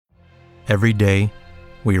Every day,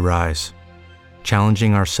 we rise,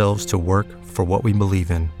 challenging ourselves to work for what we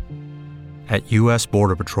believe in. At U.S.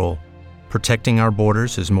 Border Patrol, protecting our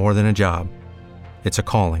borders is more than a job. It's a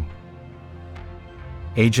calling.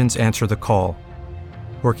 Agents answer the call,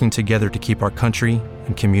 working together to keep our country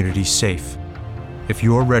and communities safe. If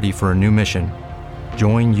you're ready for a new mission,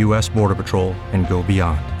 join U.S. Border Patrol and go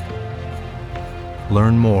beyond.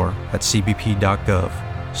 Learn more at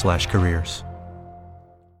cbp.gov/careers.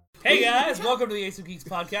 Hey guys, welcome to the Ace of Geeks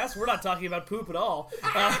podcast. We're not talking about poop at all.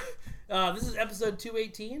 This is episode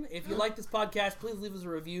 218. If you like this podcast, please leave us a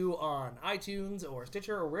review on iTunes or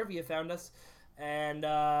Stitcher or wherever you found us. And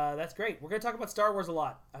that's great. We're going to talk about Star Wars a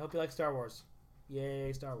lot. I hope you like Star Wars.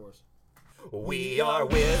 Yay, Star Wars. We are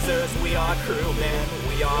wizards, we are crewmen,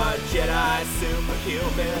 we are Jedi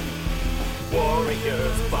superhuman,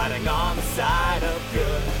 warriors fighting on the side of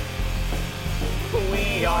good.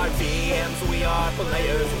 We are DMs, we are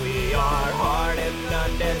players, we are hardened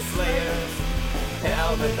undead slayers,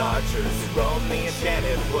 elven archers who roam the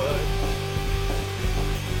enchanted wood.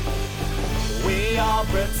 We all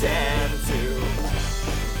pretend to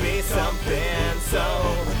be something, so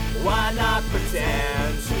why not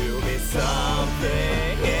pretend to be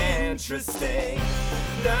something interesting?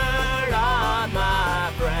 Nerd on,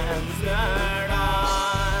 my friends, nerd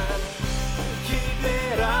on. Keep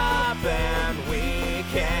it up and we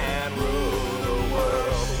can rule the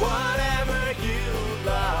world. Whatever you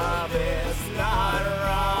love is not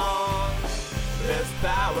wrong. There's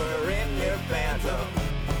power in your phantom.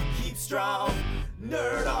 Keep strong,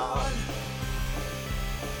 nerd on.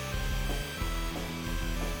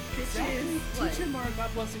 Teacher Mark, God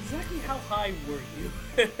bless, exactly how high were you?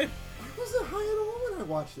 I wasn't high at all when I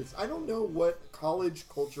watched this. I don't know what college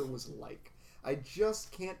culture was like. I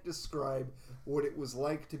just can't describe what it was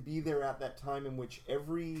like to be there at that time in which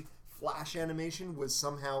every Flash animation was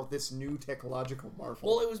somehow this new technological marvel.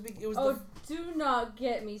 Well, it was do not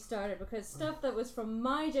get me started, because stuff that was from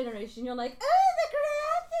my generation, you're like, oh, the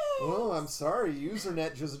graphics! Well, I'm sorry,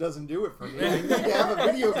 Usernet just doesn't do it for me. I need to have a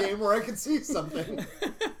video game where I can see something.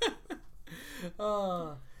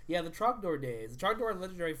 Yeah, the Trogdor days, the Trogdor and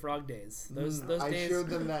Legendary Frog days. Those days. I showed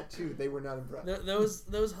them that too. They were not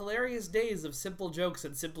impressed. Those hilarious days of simple jokes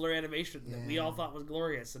and simpler animation that we all thought was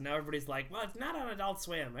glorious, and now everybody's like, well, it's not on Adult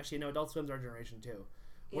Swim. Actually, no, Adult Swim's our generation too.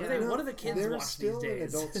 What do the kids watch these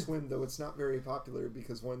days? They're still in Adult Swim, though it's not very popular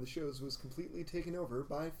because one of the shows was completely taken over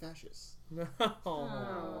by fascists.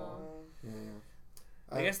 Oh. Yeah.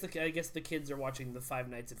 I guess the kids are watching the Five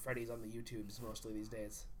Nights at Freddy's on the YouTubes mostly these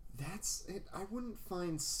days. That's it. I wouldn't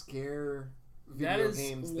find scare video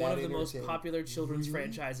games one of the most popular children's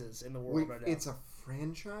franchises in the world right now. It's a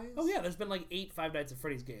franchise? Oh yeah, there's been like 8 Five Nights at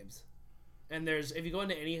Freddy's games, and if you go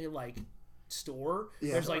into any like store,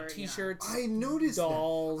 there's like T-shirts. I noticed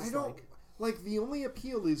dolls. That. I don't like the only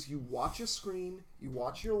appeal is you watch a screen, you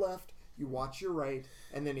watch your left, you watch your right,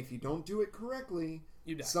 and then if you don't do it correctly,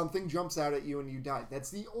 you die. Something jumps out at you and you die.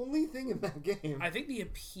 That's the only thing in that game. I think the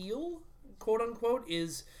appeal, quote unquote,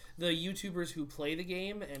 is the YouTubers who play the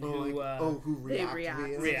game and who react.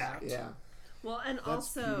 Yeah. Well, and that's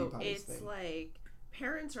also it's like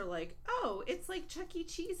parents are like, oh, it's like Chuck E.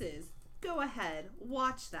 Cheese's. Go ahead,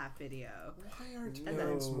 watch that video. Why aren't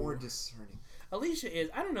parents more discerning? Alicia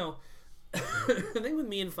is. I don't know. The thing with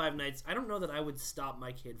me and Five Nights, I don't know that I would stop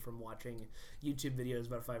my kid from watching YouTube videos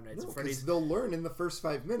about Five Nights at Freddy's. They'll learn in the first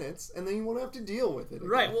 5 minutes, and then you won't have to deal with it again.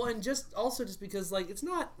 Right. Well, and just because like it's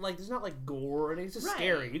not like there's not like gore and it's just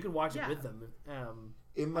scary. You can watch it with them.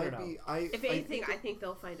 It might be. If anything, I think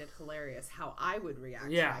they'll find it hilarious how I would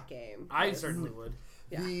react to that game. I certainly would.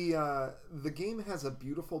 Yeah. The game has a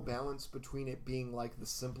beautiful balance between it being like the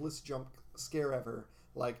simplest jump scare ever.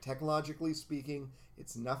 Like, technologically speaking,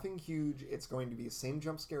 it's nothing huge. It's going to be the same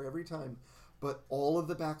jump scare every time. But all of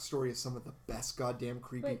the backstory is some of the best goddamn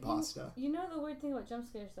creepypasta. You know the weird thing about jump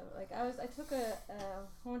scares, though? Like, I took a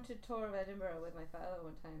haunted tour of Edinburgh with my father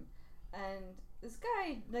one time. And this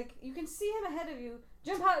guy, like, you can see him ahead of you,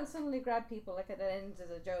 jump out and suddenly grab people, like, at the end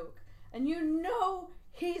as a joke. And you know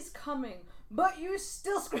he's coming, but you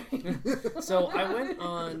still scream. So I went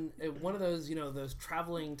on one of those, those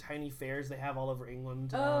traveling tiny fairs they have all over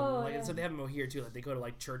England. So they have them over here too. Like they go to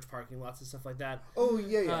like church parking lots and stuff like that. Oh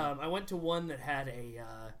yeah. I went to one that had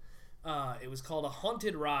it was called a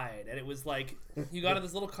haunted ride, and it was like you got in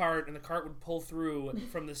this little cart, and the cart would pull through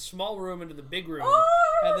from this small room into the big room.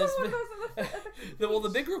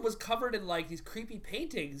 The big room was covered in like these creepy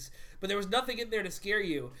paintings, but there was nothing in there to scare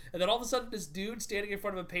you. And then all of a sudden, this dude standing in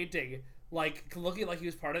front of a painting, like looking like he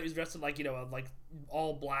was part of it, he was dressed in like like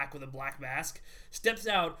all black with a black mask, steps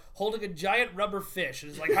out holding a giant rubber fish,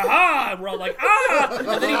 and is like, "Ha ha!" And we're all like, "Ah!" And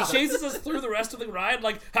then he chases us through the rest of the ride,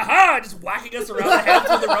 like, haha, just whacking us around the head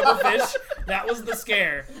with the rubber fish. That was the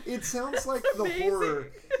scare. It sounds like the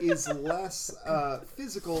horror is less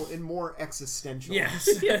physical and more existential. Yes.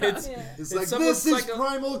 It's like, this is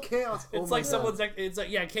primal chaos. It's like someone's like, it's like,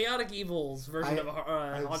 chaotic evils version of a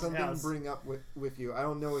I have haunted something house. to bring up with you. I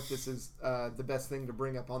don't know if this is the best thing to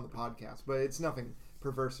bring up on the podcast, but it's nothing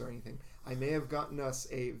perverse or anything. I may have gotten us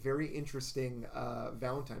a very interesting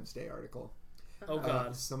Valentine's Day article. Oh,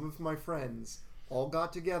 God. Some of my friends all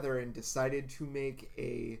got together and decided to make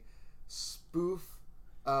a spoof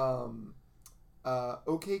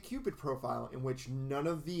OkCupid profile in which none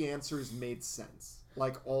of the answers made sense.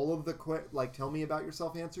 Like, all of the tell me about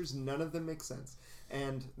yourself answers, none of them make sense.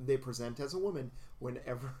 And they present as a woman.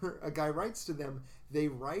 Whenever a guy writes to them, they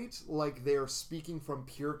write like they're speaking from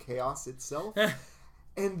pure chaos itself.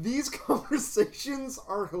 And these conversations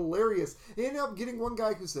are hilarious. They ended up getting one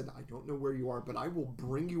guy who said, I don't know where you are, but I will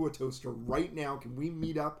bring you a toaster right now. Can we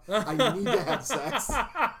meet up? I need to have sex.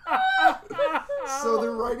 So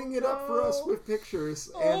they're writing it up for us with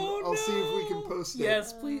pictures, and I'll see if we can post it.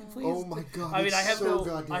 Yes, please. Oh my God! I mean, I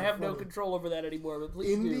have no control over that anymore, but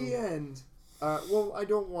please in do. the end, well, I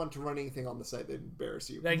don't want to run anything on the site that embarrass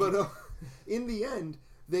you, Thank but you. In the end,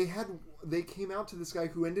 they came out to this guy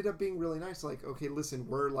who ended up being really nice. Like, okay, listen,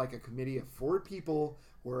 we're like a committee of 4 people.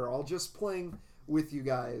 We're all just playing with you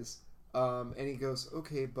guys. And he goes,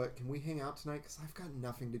 okay, but can we hang out tonight? Because I've got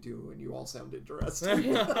nothing to do, and you all sound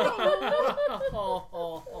interesting.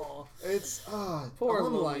 It's poor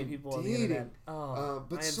online lonely people on the dating. internet. But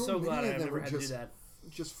I am so so glad many I of them never are had to do that.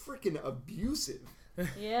 just freaking abusive.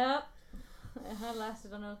 Yep. I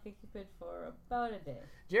lasted on OkCupid for about a day.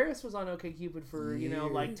 Jarys was on OkCupid for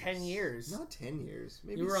like 10 years. Not 10 years,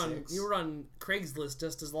 maybe you were 6. You were on Craigslist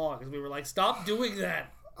just as long as we were like, stop doing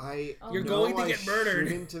that. You're know going to get murdered. I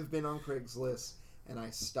shouldn't have been on Craigslist, and I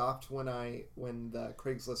stopped when the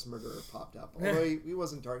Craigslist murderer popped up. Although he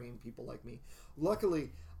wasn't targeting people like me. Luckily,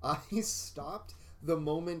 I stopped the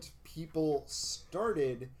moment people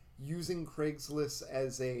started using Craigslist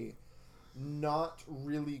as a not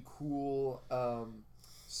really cool,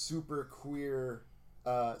 super queer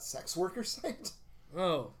sex worker site.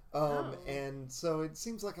 And so it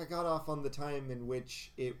seems like I got off on the time in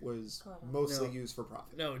which it was mostly used for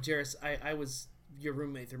profit. No, Jarys, I was your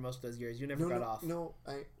roommate through most of those years. You never got off. No.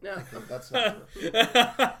 Okay, that's not true.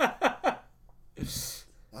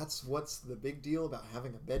 That's what's the big deal about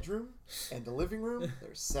having a bedroom and a living room.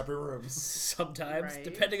 There's separate rooms. Sometimes,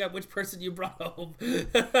 depending on which person you brought home.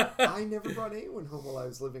 I never brought anyone home while I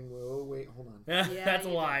was living with. Oh, wait, hold on. That's a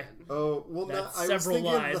lie. Oh, well, that's I was several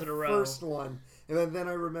thinking lies of in the a row. first one. And then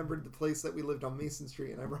I remembered the place that we lived on Mason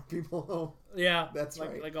Street, and I brought people home. Yeah, that's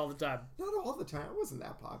right. Like all the time. Not all the time. I wasn't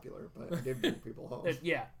that popular, but I did bring people home.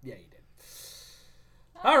 Yeah, you did.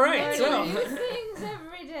 All right, so new things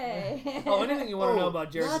every day. Anything you want to know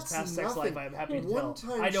about Jarys' past sex life, I'm happy to tell. One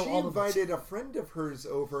time I know she all of invited a friend of hers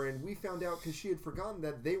over, and we found out because she had forgotten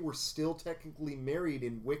that they were still technically married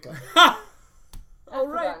in Wicca. Oh,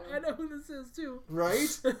 right. I know who this is, too. Right?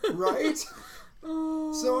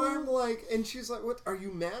 So I'm like, and she's like, what, are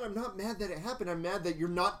you mad? I'm not mad that it happened. I'm mad that you're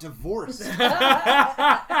not divorced.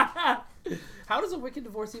 How does a wicked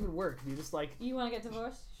divorce even work? You just like... You want to get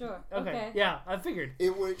divorced? Sure. Okay. Yeah, I figured.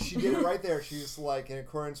 She did it right there. She's like, in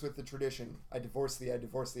accordance with the tradition, I divorce thee, it's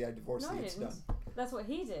done. That's what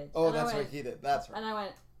he did. Oh, that's what he did. That's right. And I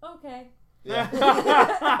went, okay. Yeah.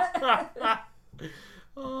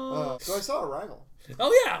 So I saw Arrival.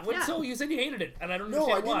 Oh, yeah. So you said you hated it, and I don't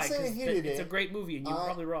understand why. I didn't say I hated it. It's a great movie, and you were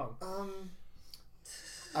probably wrong.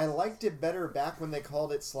 I liked it better back when they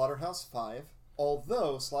called it Slaughterhouse 5.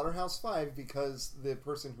 Although Slaughterhouse 5, because the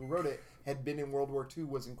person who wrote it had been in World War II,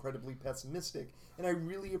 was incredibly pessimistic. And I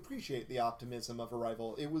really appreciate the optimism of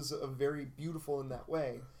Arrival. It was very beautiful in that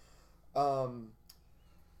way.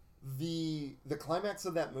 The climax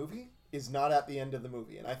of that movie is not at the end of the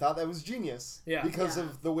movie. And I thought that was genius because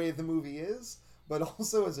of the way the movie is. But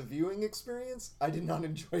also as a viewing experience, I did not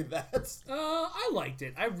enjoy that. I liked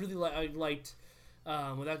it. I really liked...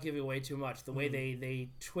 without giving away too much, the way they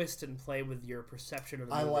twist and play with your perception of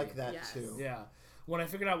the movie. I like that too. Yeah. When I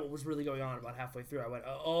figured out what was really going on about halfway through, I went,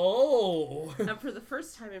 oh! And for the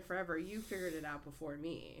first time in forever, you figured it out before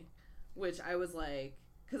me. Which I was like...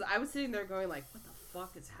 Because I was sitting there going like, what the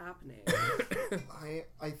fuck is happening?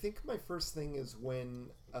 I think my first thing is when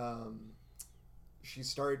she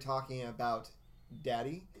started talking about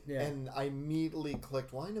Daddy. Yeah. And I immediately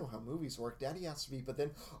clicked, well, I know how movies work. Daddy has to be, but then,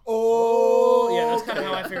 yeah, that's kind of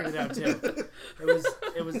how I figured it out, too.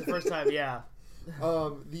 It was the first time, yeah.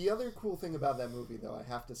 The other cool thing about that movie, though, I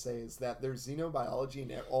have to say, is that their xenobiology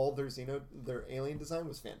and all their alien design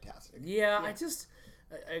was fantastic. Yeah.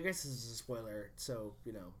 I guess this is a spoiler, so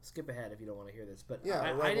skip ahead if you don't want to hear this. But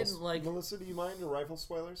I didn't like. Melissa, do you mind Arrival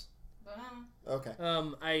spoilers? Okay.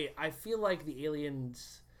 I feel like the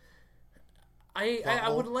aliens. I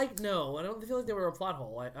would like I don't feel like they were a plot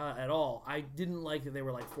hole at all. I didn't like that they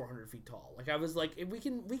were like 400 feet tall. Like I was like, if we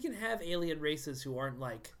can have alien races who aren't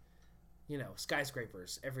like,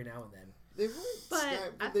 skyscrapers every now and then. They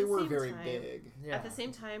weren't, but they were very big. Yeah. At the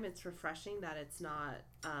same time, it's refreshing that it's not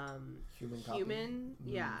human.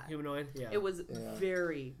 Yeah, humanoid. Yeah, it was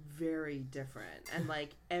very, very different, and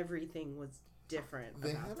like everything was different.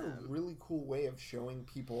 They had a really cool way of showing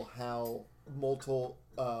people how multiple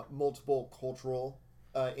cultural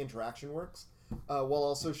interaction works, while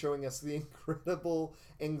also showing us the incredible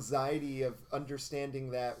anxiety of understanding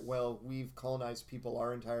that, well, we've colonized people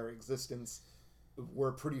our entire existence.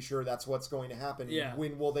 We're pretty sure that's what's going to happen. Yeah.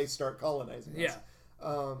 When will they start colonizing us?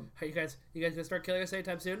 Yeah. Hey, you guys gonna start killing us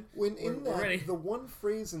anytime soon? We're ready. The one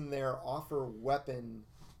phrase in there, offer weapon,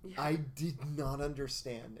 I did not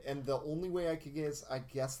understand. And the only way I could guess, I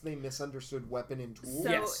guess they misunderstood weapon and tool. So,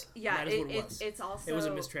 yes. Yeah, that is what it was. It's also... It was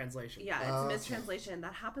a mistranslation. Yeah, it's a mistranslation.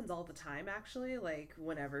 That happens all the time, actually. Like,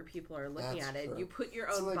 whenever people are looking at it, you put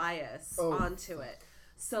your own bias onto it.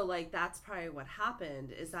 So, like, that's probably what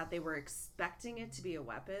happened, is that they were expecting it to be a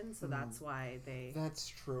weapon, so that's why they... That's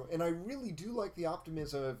true. And I really do like the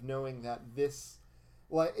optimism of knowing that this...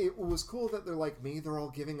 Like, it was cool that they're like, maybe they're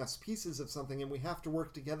all giving us pieces of something and we have to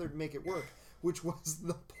work together to make it work, which was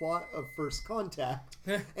the plot of First Contact,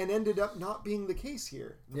 and ended up not being the case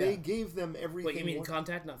here. Yeah. They gave them everything... Wait, you mean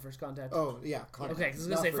Contact, not First Contact? Oh, yeah, Contact. Okay, because I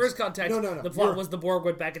was going to say, First Contact, the plot was the Borg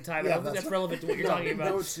went back in time, and I don't think that's relevant to what you're talking about.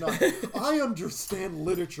 No, it's not. I understand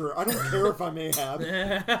literature. I don't care if I may have.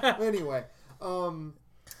 Anyway,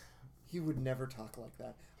 he would never talk like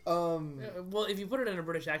that. Well, if you put it in a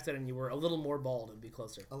British accent and you were a little more bald, it'd be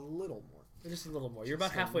closer. A little more. Just a little more. You're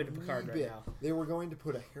about halfway to Picard right now. They were going to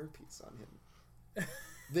put a hairpiece on him.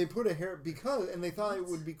 They put a and they thought it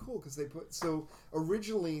would be cool because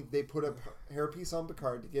originally they put a hairpiece on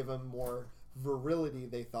Picard to give him more virility,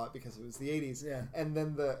 they thought, because it was the 80s. Yeah. And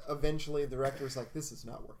then eventually the director was like, this is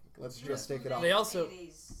not working. Let's just take it off. They also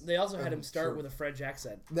had him start with a French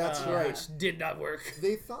accent. That's right. Which did not work.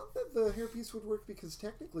 They thought that the hairpiece would work because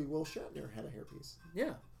technically Will Shatner had a hairpiece.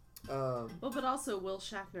 Yeah. But also Will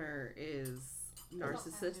Shatner is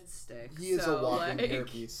narcissistic. He is a walking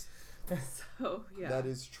hairpiece. So, yeah. That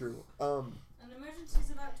is true. An emergency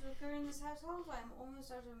is about to occur in this household. I'm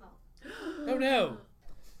almost out of milk. Oh no.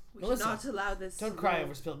 We should not allow this. Don't cry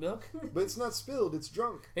over spilled milk. But it's not spilled, it's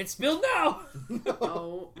drunk. It's spilled now! No.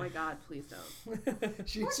 Oh my god, please don't.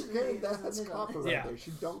 That's copyright there.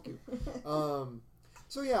 She dunked you.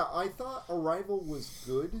 So yeah, I thought Arrival was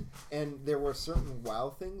good, and there were certain wow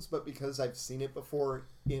things, but because I've seen it before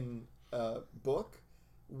in a book,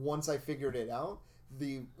 once I figured it out,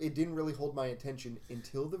 it didn't really hold my attention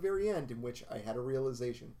until the very end, in which I had a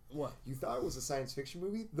realization. What? You thought it was a science fiction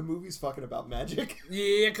movie? The movie's fucking about magic.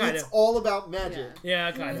 Yeah, kind of. It's all about magic. Yeah,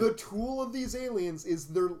 kind of. The tool of these aliens is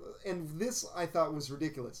and this I thought was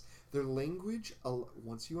ridiculous. Their language,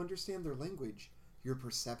 once you understand their language, your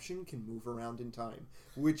perception can move around in time,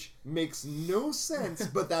 which makes no sense,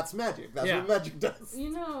 but that's magic. That's what magic does.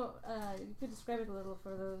 You could describe it a little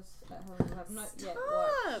for those who have not yet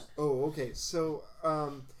watched. Oh, okay. So,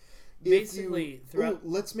 basically,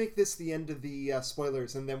 let's make this the end of the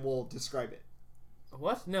spoilers, and then we'll describe it.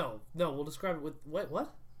 What? No, we'll describe it with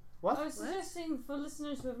what? I was suggesting for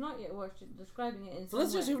listeners who have not yet watched it, describing it in For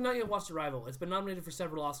listeners who have not yet watched Arrival, it's been nominated for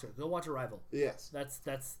several Oscars. Go watch Arrival. Yes. That's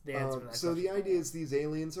the answer to that So question. the idea is these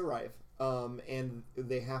aliens arrive, and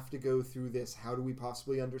they have to go through this. How do we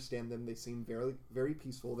possibly understand them? They seem very, very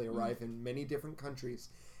peaceful. They arrive in many different countries,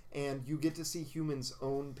 and you get to see humans'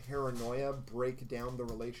 own paranoia break down the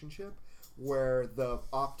relationship, where the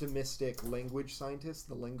optimistic language scientist,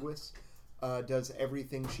 the linguist, does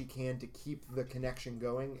everything she can to keep the connection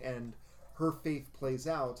going, and her faith plays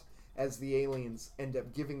out as the aliens end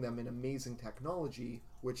up giving them an amazing technology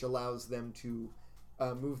which allows them to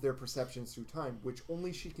move their perceptions through time, which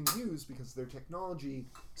only she can use because their technology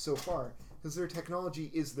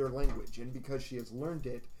is their language, and because she has learned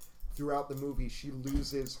it throughout the movie, she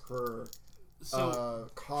loses her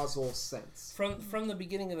causal sense. From the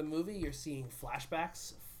beginning of the movie, you're seeing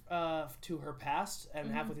flashbacks to her past,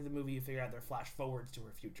 and halfway through the movie you figure out they're flash forwards to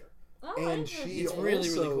her future. Oh, and she it's also really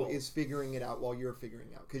cool. is figuring it out while you're figuring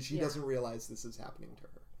out, because she doesn't realize this is happening to her.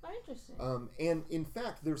 Oh, interesting. And in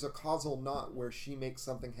fact, there's a causal knot where she makes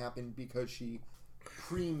something happen because she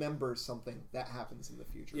pre-member something that happens in the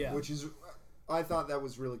future. Yeah. Which is, I thought that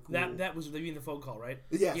was really cool. That was, you mean the phone call, right?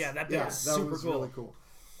 Yes. Yeah, that was super cool. Really cool.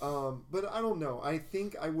 But I don't know. I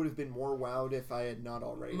think I would have been more wowed if I had not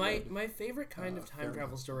already read, my favorite kind of time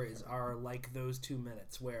travel stories are like those 2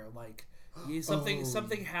 minutes where like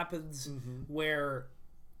something happens where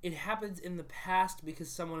it happens in the past because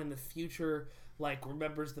someone in the future like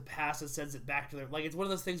remembers the past and sends it back to their, like, it's one of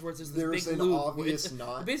those things where it's this big loop. Obvious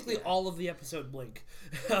knot. Basically all of the episode Blink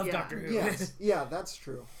of Doctor Who. Yes, yeah, that's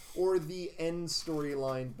true. Or the end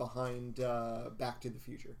storyline behind Back to the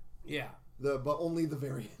Future. Yeah. But only the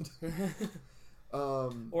very end.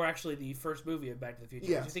 Or actually the first movie of Back to the Future.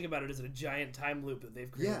 Yes. If you think about it, it's a giant time loop that they've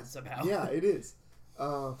created somehow. Yeah, it is.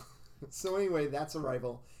 So anyway, that's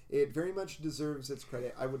Arrival. It very much deserves its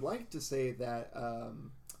credit. I would like to say that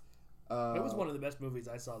it was one of the best movies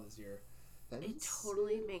I saw this year. It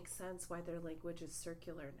totally makes sense why their language is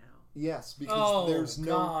circular now. Yes, because there's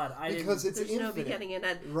no because it's there's infinite. No beginning and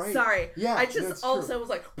end. Right. Sorry. Yeah, I just also was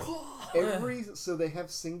like so they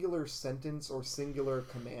have singular sentence or singular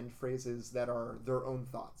command phrases that are their own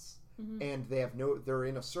thoughts. And they have they're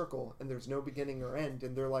in a circle and there's no beginning or end,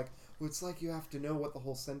 and they're like, well, it's like you have to know what the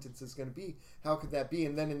whole sentence is going to be. How could that be?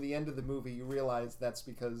 And then in the end of the movie you realize that's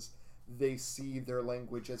because they see their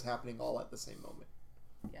language as happening all at the same moment.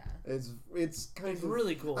 Yeah. It's kind of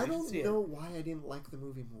really cool. I don't know why I didn't like the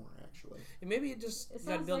movie more, actually. Maybe it just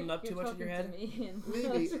got building up too much in your head.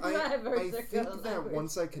 Maybe. I think that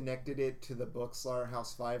once I connected it to the book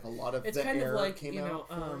Slaughterhouse-Five, a lot of the error came out.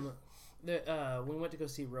 When we went to go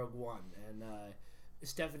see Rogue One, and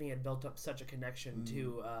Stephanie had built up such a connection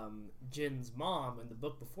to Jin's mom in the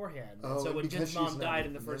book beforehand. And so when Jin's mom died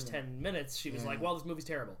in the first 10 minutes, she was like, well, this movie's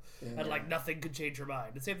terrible. And like nothing could change her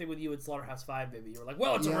mind. The same thing with you in Slaughterhouse-Five, maybe. You were like,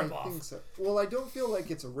 well, it's a ripoff. I think so. Well, I don't feel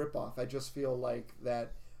like it's a ripoff. I just feel like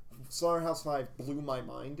that Slaughterhouse-Five blew my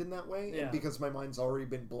mind in that way. And because my mind's already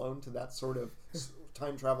been blown to that sort of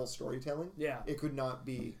time travel storytelling, it could not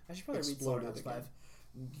be I should probably read Slaughterhouse-Five.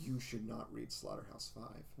 You should not read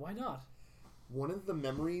Slaughterhouse-Five. Why not? One of the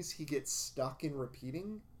memories he gets stuck in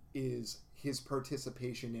repeating is his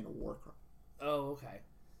participation in a war crime. Oh, okay.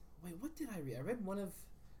 Wait, what did I read? I read one of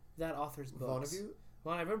that author's books. Vonnegut?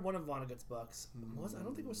 Well, I read one of Vonnegut's books. I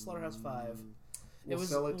don't think it was Slaughterhouse-Five.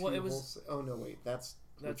 Oh no, wait, that's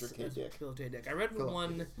Richard K. Dick. Philip K. Dick. I read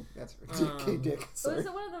one. That's Richard K. Dick. Sorry. Was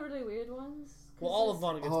it one of the really weird ones? Well, all of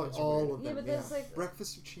Vonnegut's books are weird. All of them. Yeah, but there's like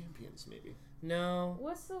Breakfast of Champions, maybe. No.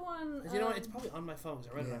 What's the one? You know what? It's probably on my phone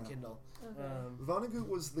because I read it on Kindle. Okay. Vonnegut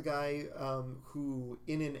was the guy who,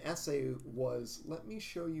 in an essay, was, let me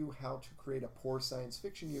show you how to create a poor science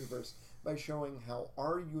fiction universe by showing how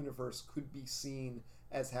our universe could be seen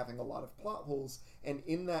as having a lot of plot holes, and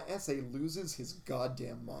in that essay loses his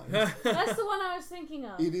goddamn mind. That's the one I was thinking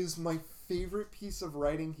of. It is my favorite piece of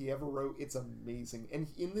writing he ever wrote. It's amazing. And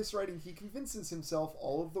in this writing, he convinces himself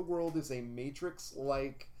all of the world is a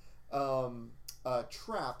Matrix-like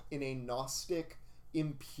trap in a Gnostic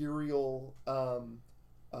imperial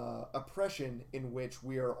oppression in which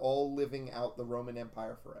we are all living out the Roman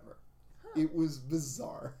Empire forever. It was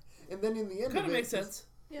bizarre. And then in the end kind of makes sense.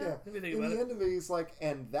 Yeah. In the end of it, he's like,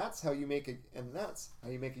 and that's how you make a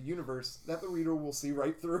universe that the reader will see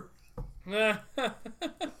right through. You're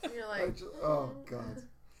like, oh god.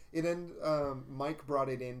 Mike brought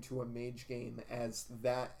it into a mage game as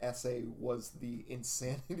that essay was the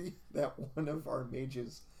insanity that one of our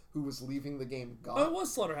mages who was leaving the game got. Oh, it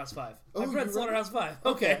was Slaughterhouse-Five. I've read Slaughterhouse-Five.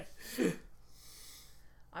 Okay.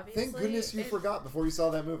 Obviously, thank goodness you forgot before you saw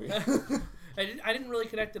that movie. I didn't really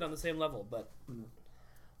connect it on the same level, but...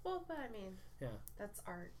 Well, but I mean, that's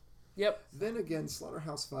art. Yep. Then again,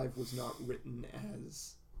 Slaughterhouse-Five was not written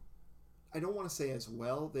as... I don't want to say as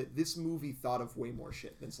well, that this movie thought of way more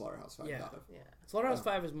shit than Slaughterhouse-Five thought of. Yeah.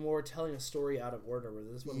 Slaughterhouse-Five is more telling a story out of order, where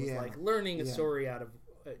this one was like learning a story out of...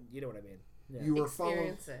 you know what I mean. Yeah. You were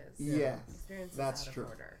experiences. Experiences that's out true. Of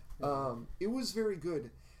order. It was very good.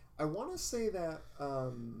 I want to say that...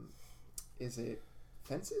 is it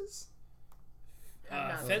Fences?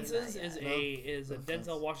 Fences is a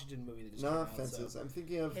Denzel Washington movie that just came out. Fences. So. I'm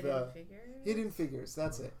thinking of Hidden Figures.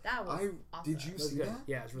 That's it. That was awesome. Did you see that?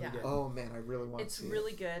 Yeah, it's really good. Oh man, I really want to see it. It's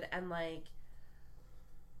really good, and like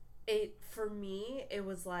it for me, it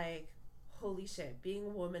was like, holy shit, being a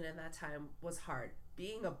woman in that time was hard.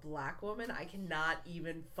 Being a black woman, I cannot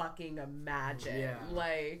even fucking imagine. Yeah.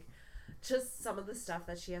 Like, just some of the stuff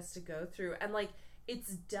that she has to go through, and like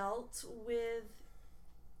it's dealt with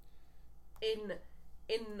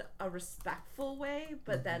in a respectful way,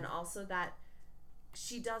 but then also that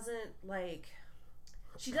she doesn't like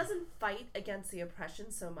she doesn't fight against the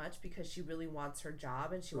oppression so much because she really wants her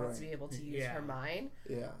job and she wants to be able to use her mind.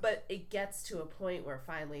 Yeah. But it gets to a point where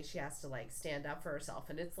finally she has to like stand up for herself,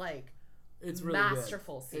 and it's like it's really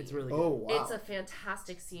masterful good. scene. It's really good. Oh wow. It's a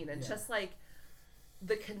fantastic scene, and just like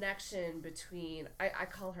the connection between I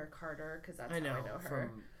call her Carter because that's how I know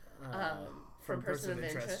her from Person of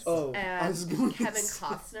Interest. Oh, and Kevin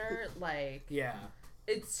Costner, like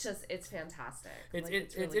it's fantastic. It's like,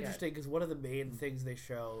 it's really interesting because one of the main things they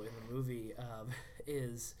show in the movie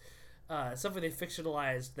is something they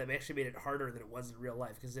fictionalized that actually made it harder than it was in real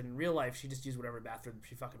life. Because in real life, she just used whatever bathroom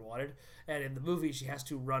she fucking wanted, and in the movie, she has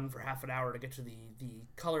to run for half an hour to get to the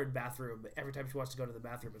colored bathroom every time she wants to go to the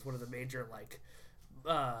bathroom. It's one of the major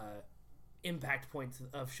impact points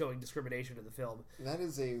of showing discrimination in the film. That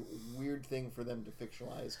is a weird thing for them to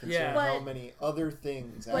fictionalize, considering how many other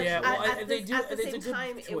things. But at the same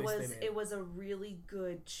time, it was a really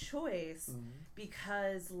good choice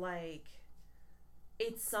because like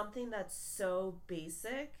it's something that's so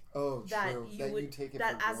basic that you take it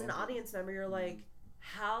that as an audience member you're like,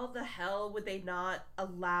 how the hell would they not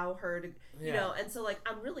allow her to, you know? And so, like,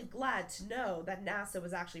 I'm really glad to know that NASA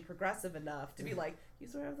was actually progressive enough to be like,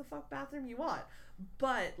 use whatever the fuck bathroom you want.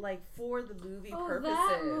 But, like, for the movie purposes...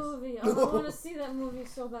 that movie. I want to see that movie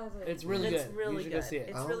so badly. It's really good. It's really good. Go see it.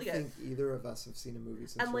 It's really good. I don't think either of us have seen a movie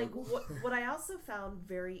since. And, like, what I also found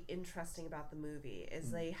very interesting about the movie is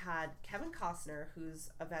they had Kevin Costner, who's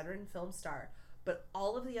a veteran film star, but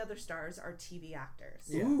all of the other stars are TV actors.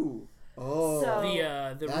 Yeah. Ooh. Oh, so,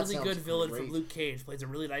 the really good villain from Luke Cage plays a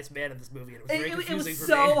really nice man in this movie, and it was very confusing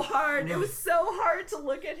for me. It was so hard. It was so hard to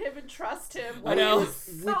look at him and trust him. I know. It was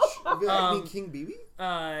so hard. I mean, King BB?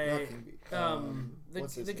 Not King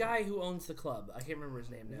BB. The guy who owns the club. I can't remember his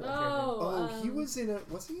name now. He was in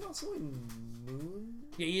was he also in Moon?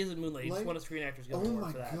 Yeah, he is in Moonlight. He's one of Screen Actors Guild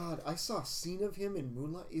Award for that. Oh my god, I saw a scene of him in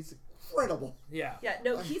Moonlight. It's incredible. Yeah. Yeah,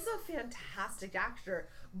 no, he's a fantastic actor.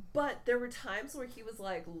 But there were times where he was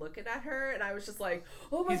like looking at her, and I was just like,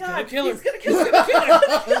 "Oh my god, he's gonna kill her!"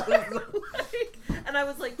 And I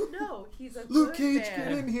was like, "No, he's a Luke good Cage, man."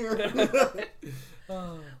 get in here."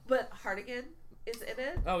 But Hartigan is in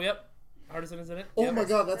it. Oh, yep. Hardison is in it. Oh my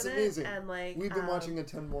god, that's amazing. And like, we've been watching a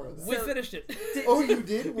ton more of that. We finished it. Oh, you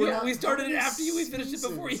did? We started it after you. We finished it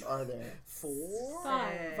before you. Are there 4?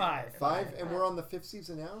 Five, and we're on the 5th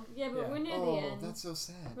season now? Yeah, but we're near the end. Oh, that's so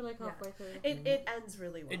sad. We're like halfway through. It ends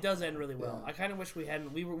really well. It does end really well. I kind of wish we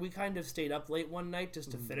hadn't. We kind of stayed up late one night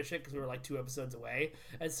just to finish it because we were like 2 episodes away,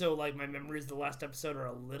 and so like my memories of the last episode are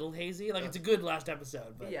a little hazy. Like it's a good last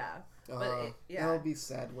episode, but that'll be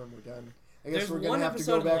sad when we're done. I guess there's we're gonna one have to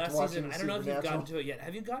episode go in back the to last watching season. I don't know if you've Supernatural. gotten to it yet.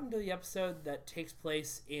 Have you gotten to the episode that takes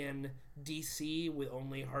place in DC with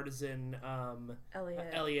only Hardison,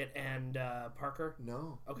 Elliot, and Parker?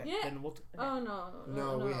 No. Okay. Yeah. Then we'll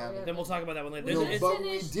no, we haven't. Then we'll talk about that one later. No, but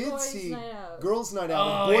we did see Girls' Night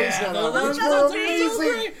Out and Boys' Night Out, which were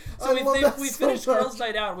amazing. So we finished Girls'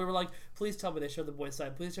 Night Out. We were like, please tell me they showed the boys'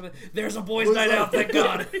 side. Please tell me there's a boys' night out. Thank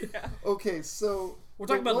God. Okay, so we're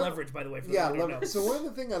talking about leverage, by the way. So one of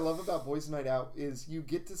the things I love about Boys' Night Out is you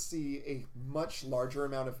get to see a much larger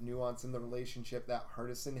amount of nuance in the relationship that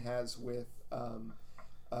Hardison has with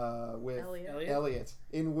Elliot,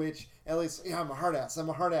 in which Elliot's, I'm a hard ass,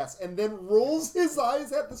 and then rolls his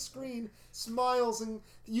eyes at the screen, smiles, and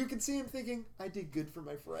you can see him thinking, I did good for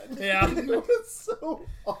my friend. Yeah. It was so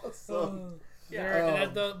awesome.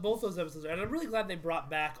 Both those episodes, and I'm really glad they brought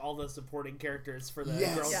back all the supporting characters for the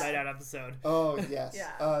Girls' Night Out episode. Oh yes,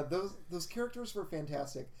 those characters were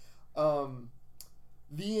fantastic.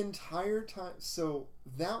 The entire time, so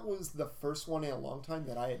that was the first one in a long time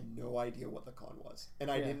that I had no idea what the con was, and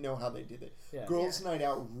I didn't know how they did it. Yeah. Girls' Night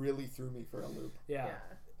Out really threw me for a loop. Yeah.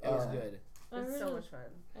 It was good. It was so much fun.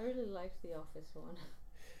 I really liked the Office one.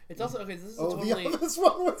 It's also okay. This is this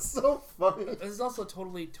one was so funny. This is also a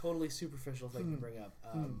totally superficial thing to bring up.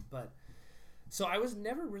 But so I was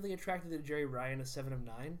never really attracted to Jerry Ryan as 7 of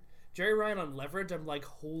 9. Jerry Ryan on Leverage, I'm like,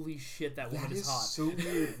 holy shit, that woman is hot. That is so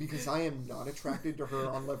weird because I am not attracted to her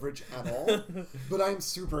on Leverage at all, but I'm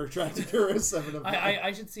super attracted to her as 7 of 9.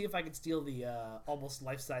 I should see if I can steal the almost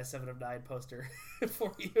life-size 7 of 9 poster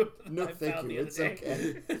for you. No, thank you. It's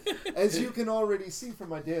okay. As you can already see from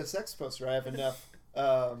my Deus Ex poster, I have enough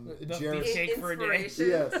Jarys cake for a day.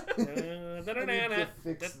 Yes. We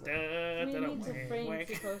need to frame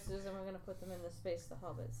 2 posters and we're going to put them in the space the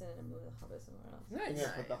Hobbits in and move the Hobbit somewhere else. Nice. I'm going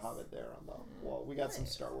to put the Hobbit there on the wall. We got some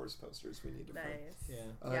Star Wars posters we need to frame.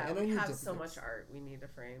 Yeah. And we have so much art we need to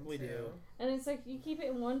frame. We do. And it's like you keep it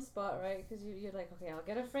in one spot, right? Because you're like, okay, I'll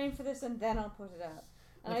get a frame for this and then I'll put it up.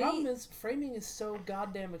 The problem is framing is so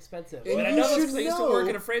goddamn expensive. And I you know this should because I used to work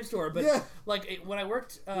at a frame store, but Yeah. when I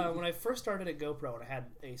worked, when I first started at GoPro and I had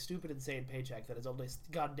a stupid, insane paycheck that has only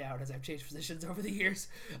gone down as I've changed positions over the years,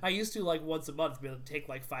 I used to once a month be able to take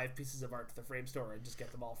 5 pieces of art to the frame store and just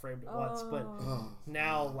get them all framed at once. But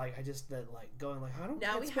now, I just going I don't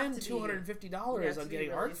now spend $250 on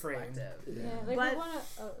getting art framed.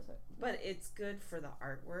 But it's good for the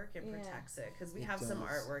artwork and protects it because we have some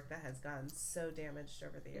artwork that has gotten so damaged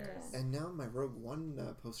over the years. And now my Rogue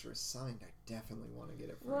One poster is signed. I definitely want to get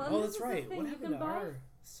it framed. Well, Oh, that's right. What happened to our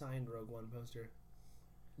signed Rogue One poster?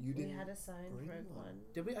 You didn't. We had a signed Rogue One.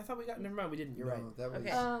 Did we? I thought we got. Never mind. We didn't. You're right. That was okay.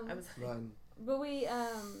 I was mine. But we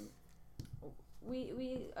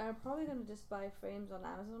are probably going to just buy frames on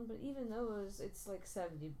Amazon. But even those, it's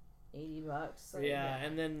 $70-$80. So yeah,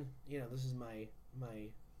 and then this is my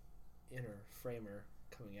inner framer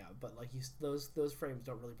coming out, but those frames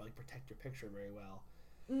don't really protect your picture very well.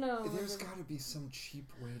 No, there's got to be some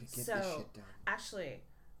cheap way to get this shit done. Actually,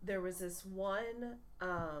 there was this one.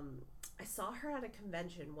 I saw her at a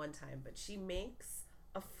convention one time, but she makes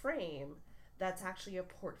a frame that's actually a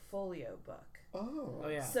portfolio book. Oh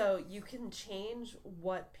yeah. So you can change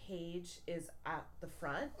what page is at the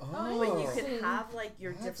front, Oh. but you can have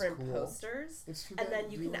your That's different cool. posters, It's too and bad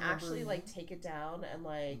then you you can remember- actually take it down and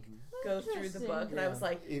go through the book. And Yeah. I was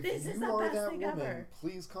like, If this is you the are best that thing woman, ever.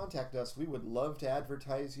 please contact us. We would love to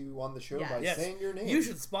advertise you on the show Yes. by Yes. saying your name. You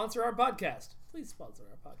should sponsor our podcast. Please sponsor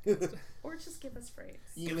our podcast. Or just give us frames.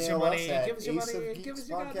 Give us your Email money, us at give us your money, give us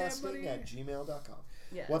your goddamn aceofgeekspodcasting money. @gmail.com.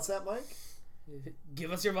 Yeah. What's that, Mike?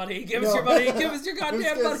 Give us your money. Give us your money. Give us your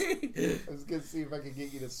goddamn money. I was going to see if I could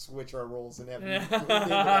get you to switch our roles and have you.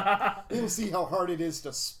 We'll see how hard it is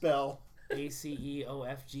to spell.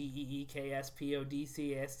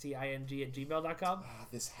 ACEOFGEEKSPODCASTING@gmail.com.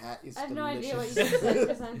 This hat is I have delicious. no idea what you just said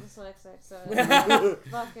because I'm dyslexic. So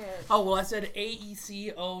fuck it. Oh well, I said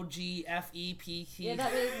AECOGFEPT. Yeah,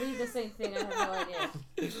 that would be the same thing. I have no idea.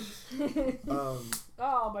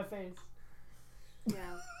 Oh, my face.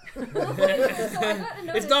 Yeah.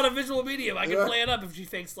 It's not a visual medium. I can play it up if she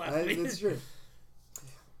fake slaps me. That's true.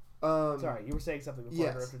 Sorry, you were saying something before I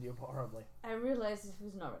yes. interrupted you horribly. I realized it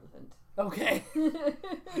was not relevant. Okay.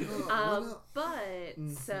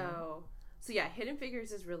 So yeah, Hidden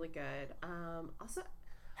Figures is really good. Also,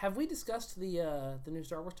 have we discussed the new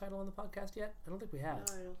Star Wars title on the podcast yet? I don't think we have.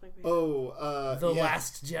 no, I don't think we. The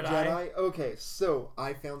Last Jedi. Okay, so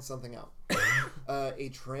I found something out. A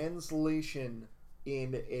translation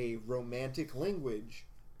in a romantic language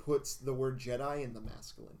puts the word Jedi in the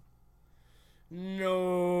masculine.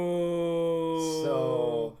 No.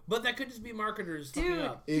 So, but that could just be marketers. Dude,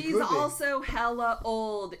 up. It he's could be. also hella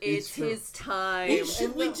old. It's true. his time. We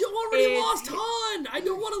already lost Han. I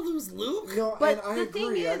don't want to lose Luke. No, But and I the agree.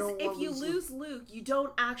 thing I is, don't if want you lose Luke, you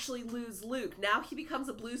don't actually lose Luke. Now he becomes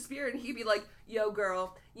a blue spirit, and he'd be like, "Yo,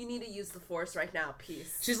 girl, you need to use the Force right now.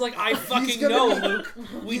 Peace." She's like, I fucking gonna know, need- Luke.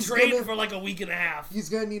 We he's trained gonna- for a week and a half. He's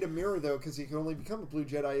gonna need a mirror though, because he can only become a blue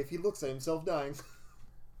Jedi if he looks at himself dying.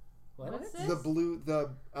 What's this?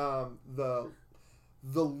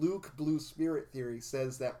 The Luke blue spirit theory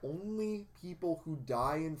says that only people who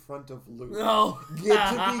die in front of Luke No. get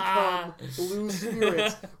to become blue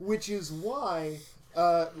spirits, which is why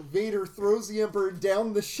Vader throws the Emperor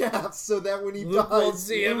down the shaft so that when he Luke won't dies,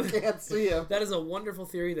 see him. Luke can't see him. That is a wonderful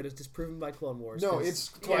theory that is disproven by Clone Wars. No, 'cause it's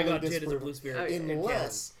Qui-Gon totally Jinn is a disproven. blue spirit.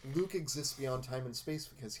 Unless Luke exists beyond time and space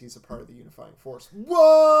because he's a part of the unifying force.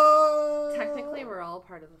 What? Technically, we're all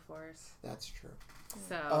part of the Force. That's true.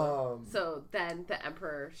 So then the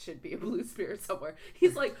Emperor should be a blue spirit somewhere.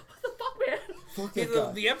 He's like, what the fuck, man? Fuck He's that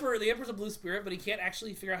guy. the Emperor's a blue spirit, but he can't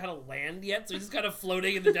actually figure out how to land yet, so he's just kind of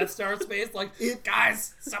floating in the Death Star space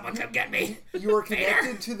guys, someone come get me. You are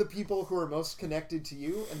connected to the people who are most connected to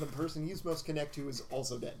you, and the person he's most connected to is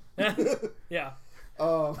also dead. Yeah.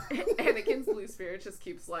 Anakin's blue spirit just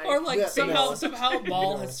keeps Or Yeah, somehow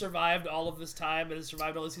Maul has survived all of this time and has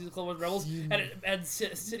survived all the seasons of Clone Wars Rebels, and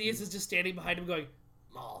Sidious is just standing behind him going,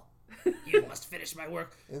 Maul, you must finish my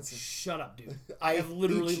work. Shut up, dude. I have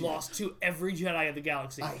literally hate you. lost to every Jedi in the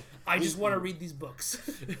galaxy. I just want to read these books.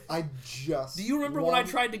 Do you remember when I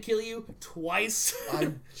tried to kill you twice?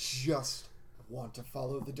 I just want to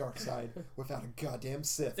follow the dark side without a goddamn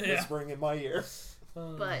Sith whispering in my ear.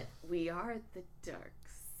 But we are the dark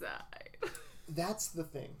side. That's the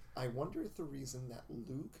thing. I wonder if the reason that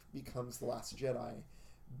Luke becomes the Last Jedi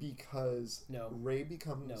because Rey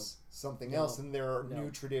becomes something else and there are new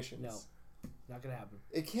traditions. No. Not gonna happen.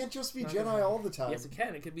 It can't just be Jedi all the time. Yes, it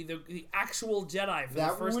can. It could be the actual Jedi for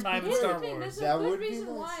That the first would time be in good. Star Wars. There's a That good would be reason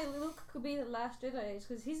nice. why Luke could be the Last Jedi is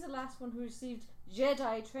because he's the last one who received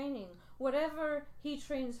Jedi training, whatever he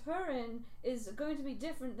trains her in is going to be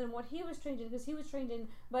different than what he was trained in, because he was trained in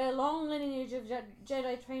by a long lineage of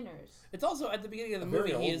Jedi trainers. It's also at the beginning of the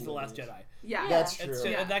movie, he is the last Jedi. Yeah, that's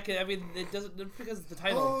true. That could, I mean, it doesn't, because it's the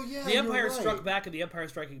title. Oh, yeah, the Empire right. struck back, and the Empire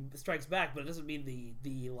Strikes Back, but it doesn't mean the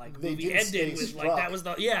they movie ended with struck. like that was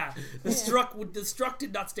the struck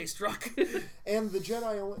did not stay struck. And the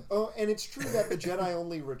Jedi only, and it's true that the Jedi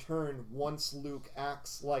only return once Luke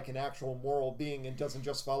acts like an actual moral being and doesn't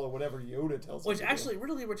just follow whatever Yoda tells him. Which actually,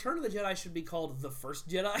 really, Return of the Jedi should be called The First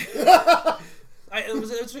Jedi. It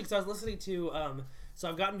was interesting because I was listening to. So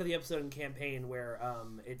I've gotten to the episode in Campaign where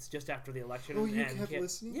it's just after the election. Oh, you kept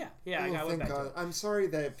listening? Yeah. Oh, I went back to it. I'm sorry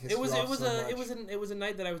that it pissed you off so much. It was a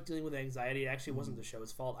night that I was dealing with anxiety. It actually wasn't the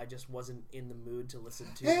show's fault. I just wasn't in the mood to listen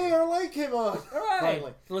to. Hey, our light came on. All right.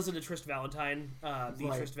 Finally. To listen to Trist Valentine,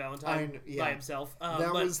 Trist Valentine by himself.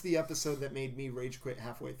 That was the episode that made me rage quit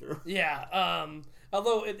halfway through. Yeah.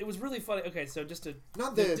 Although it was really funny. Okay, so just to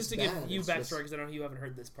give you backstory, because I know you haven't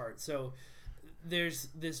heard this part. So there's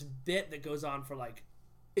this bit that goes on for like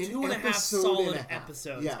 2.5 solid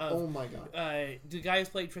episodes. Yeah. Oh my god. The guy who's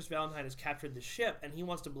playing Trist Valentine has captured the ship, and he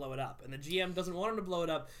wants to blow it up, and the GM doesn't want him to blow it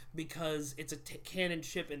up because it's a canon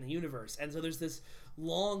ship in the universe. And so there's this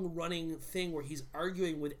long-running thing where he's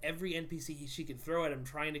arguing with every NPC she can throw at him,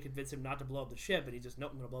 trying to convince him not to blow up the ship, and he's just,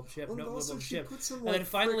 nope, I'm gonna blow up the ship, nope, I'm gonna blow up the ship. And then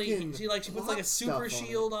finally, she puts like a super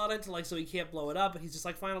shield on it, so he can't blow it up, and he's just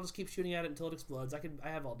like, fine, I'll just keep shooting at it until it explodes. I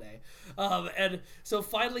have all day. And so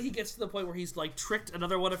finally he gets to the point where he's like tricked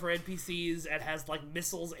another one of her NPCs and has like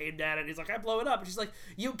missiles aimed at it, and he's like, I blow it up, and she's like,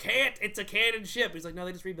 you can't, it's a canon ship. He's like, no,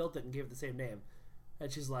 they just rebuilt it and gave it the same name. And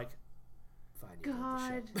she's like,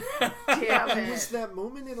 God damn it. It was that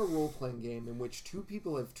moment in a role-playing game in which two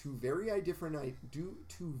people have two very different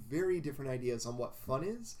ideas on what fun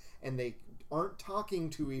is, and they aren't talking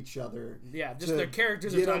to each other. Yeah, just their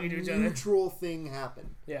characters are talking to each other. Get a neutral thing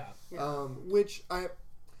happen. Yeah. Which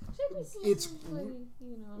it's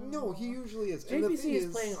no, he usually is. JPC is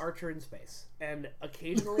playing Archer in space, and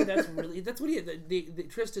occasionally that's what he is. The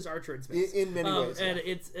Trist is Archer in space in many ways, and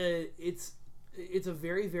it's a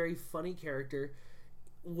very, very funny character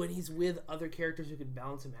when he's with other characters who can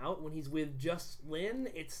balance him out. When he's with just Lynn,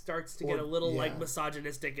 it starts to get a little like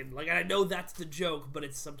misogynistic, and like, I know that's the joke, but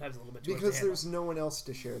it's sometimes a little bit too much to handle. There's no one else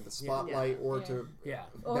to share the spotlight or to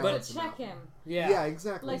check him. Yeah,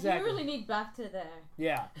 exactly. Like, you really need Bacta there.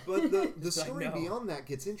 Yeah. But the story beyond that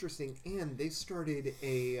gets interesting, and they started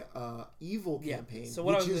a evil campaign, so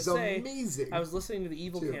what which I was is say, amazing. I was listening to the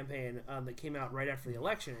evil campaign that came out right after the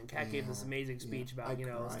election, and Kat gave this amazing speech about,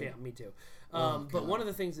 me too. But one of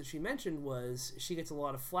the things that she mentioned was she gets a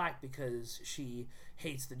lot of flack because she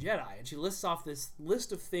hates the Jedi, and she lists off this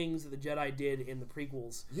list of things that the Jedi did in the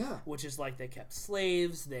prequels. Yeah, which is like they kept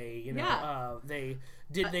slaves. They they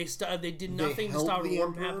did nothing to stop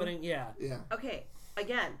war from happening. Yeah. Okay.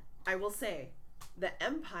 Again, I will say, the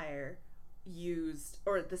Empire used,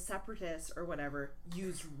 or the Separatists or whatever,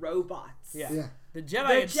 used robots. Yeah. The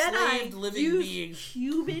Jedi enslaved living beings.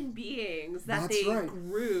 Human beings that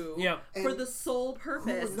grew for the sole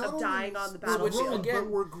purpose of dying on the battlefield. But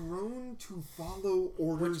we're grown to follow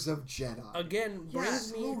orders of Jedi. Again,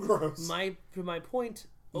 brings me to my point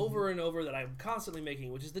over and over that I'm constantly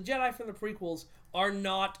making, which is the Jedi from the prequels are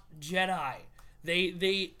not Jedi.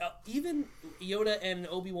 They even Yoda and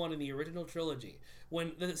Obi-Wan in the original trilogy,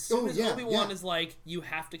 when as soon as Obi-Wan is like, you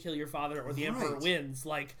have to kill your father or the Emperor wins,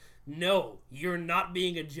 like, no, you're not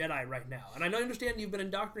being a Jedi right now. And I understand you've been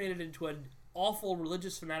indoctrinated into an awful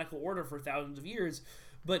religious fanatical order for thousands of years,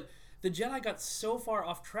 but the Jedi got so far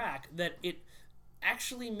off track that it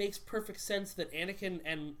actually makes perfect sense that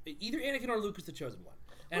either Anakin or Luke is the chosen one.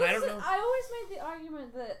 And I don't know. I always made the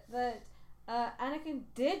argument that Anakin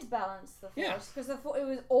did balance the Force, because it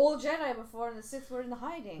was all Jedi before, and the Sith were in the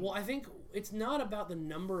hiding. Well, I think it's not about the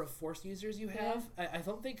number of Force users you have. I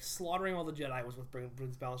don't think slaughtering all the Jedi was what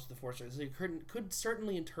brings balance to the Force. So you could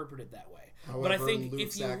certainly interpret it that way. However, but I think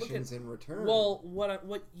Luke's if you look actions at in return,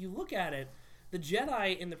 what you look at it, the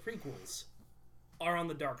Jedi in the prequels are on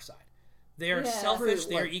the dark side. They are selfish.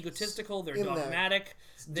 They are egotistical. They're dogmatic.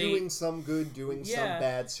 Doing some good, doing some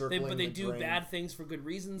bad, circling but they do bad things for good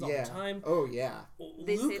reasons all the time. Oh yeah.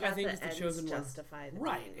 They Luke, say that I think, the is the ends chosen justify the one.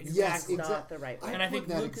 Right. means. Exactly. That's not the right way. And I think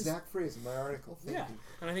that exact phrase in my article. Thank you.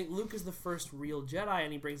 And I think Luke is the first real Jedi,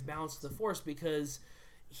 and he brings balance to the Force because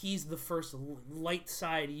he's the first light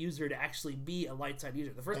side user to actually be a light side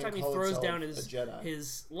user. The first time he throws down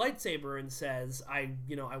his lightsaber and says, I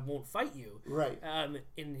won't fight you. Right.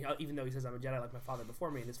 Even though he says, I'm a Jedi like my father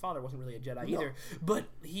before me, and his father wasn't really a Jedi either. But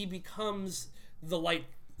he becomes the light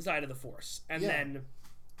side of the Force. And then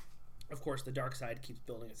of course, the dark side keeps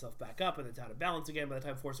building itself back up, and it's out of balance again by the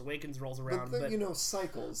time Force Awakens rolls around. But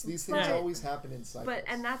cycles. These things always happen in cycles. But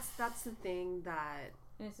that's the thing that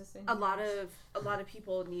a lot of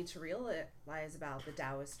people need to realize about the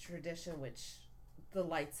Taoist tradition, which the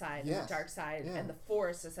light side and the dark side and the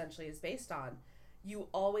Force essentially is based on. You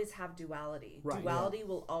always have duality. Right. Duality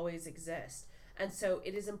will always exist. And so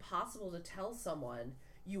it is impossible to tell someone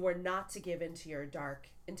you are not to give into your dark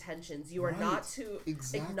intentions. You are not to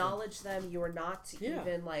acknowledge them. You are not to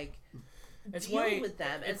even deal with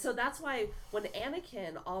them. And so that's why when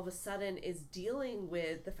Anakin all of a sudden is dealing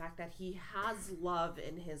with the fact that he has love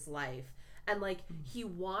in his life and he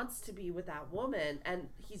wants to be with that woman and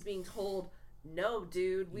he's being told, no,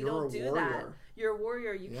 dude, we don't do that. You're a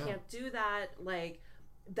warrior. You can't do that.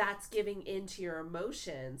 That's giving into your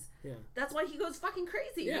emotions. Yeah. That's why he goes fucking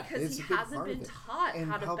crazy because he hasn't been taught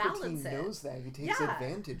how to balance it. And Palpatine knows that. He takes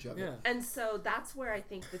advantage of it. And so that's where I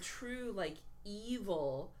think the true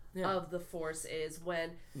evil of the Force is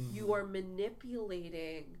when you are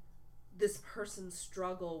manipulating this person's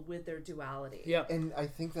struggle with their duality. Yeah. And I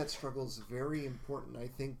think that struggle is very important. I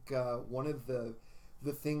think one of the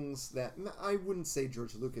things that, I wouldn't say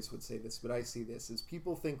George Lucas would say this, but I see this, is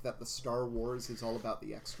people think that the Star Wars is all about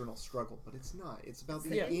the external struggle, but it's not. It's about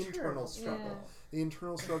the internal struggle. Yeah. The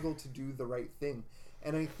internal struggle to do the right thing.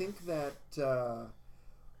 And I think that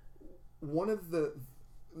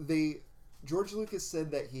George Lucas said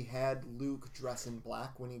that he had Luke dress in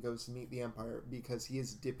black when he goes to meet the Empire because he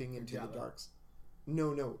is dipping into the darks.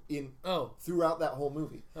 Throughout that whole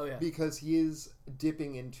movie. Oh, yeah. Because he is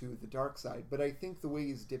dipping into the dark side. But I think the way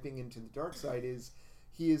he's dipping into the dark side is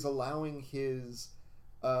he is allowing his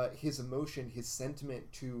emotion, his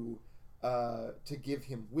sentiment to give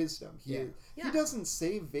him wisdom. He doesn't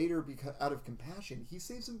save Vader out of compassion. He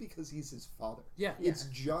saves him because he's his father. Yeah. It's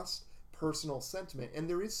just personal sentiment. And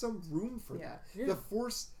there is some room for that. Yeah. The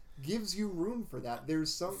Force gives you room for that.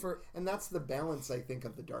 There's some, and that's the balance, I think,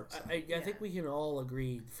 of the dark side. I think we can all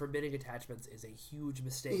agree forbidding attachments is a huge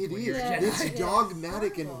mistake. It is. It's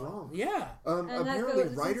dogmatic and wrong. Yeah.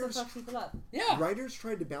 Apparently, writers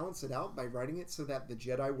tried to balance it out by writing it so that the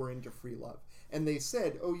Jedi were into free love. And they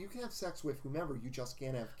said, "Oh, you can have sex with whomever, you just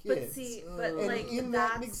can't have kids."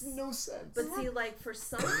 That makes no sense. But see, for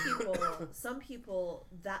some people,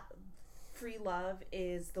 that free love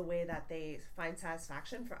is the way that they find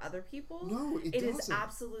satisfaction. For other people, no, it doesn't. Is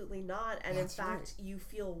absolutely not. And in fact, you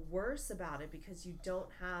feel worse about it because you don't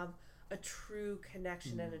have a true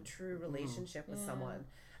connection and a true relationship with someone.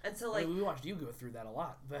 And so, we watched you go through that a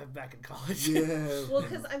lot back in college. Yeah. Well,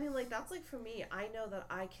 because that's for me. I know that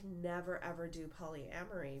I can never ever do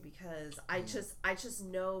polyamory because I just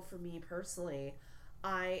know, for me personally,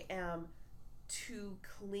 I am too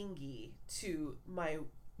clingy to my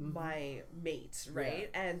mate, right?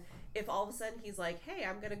 Yeah. And if all of a sudden he's like, hey,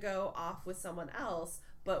 I'm gonna go off with someone else,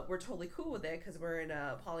 but we're totally cool with it because we're in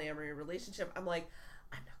a polyamory relationship, I'm like,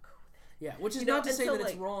 I'm not cool with it. Yeah, which is not to say that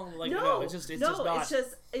it's wrong.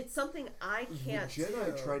 It's something I can't do. The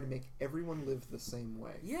Jedi do. try to make everyone live the same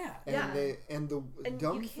way. Yeah. And the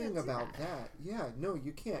dumb thing about that,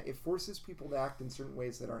 you can't. It forces people to act in certain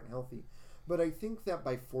ways that aren't healthy. But I think that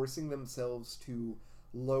by forcing themselves to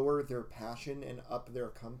lower their passion and up their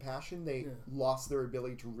compassion, they lost their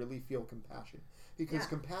ability to really feel compassion. Because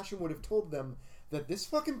compassion would have told them that this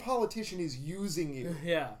fucking politician is using you.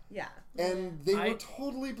 Yeah. Yeah. And they were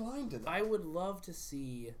totally blind to that. I would love to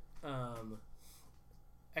see...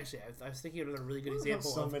 Actually, I was thinking of another really good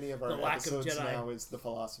example so many of our the lack of episodes Jedi. now is the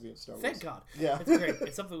philosophy of Star Wars. Thank God. Yeah. It's great.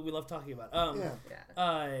 It's something we love talking about. Oh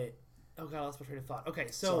God, I lost my train of thought. Okay,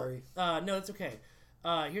 so... Sorry. No, it's okay.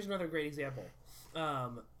 Here's another great example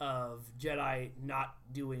of Jedi not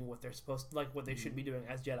doing what they're supposed to, what they should be doing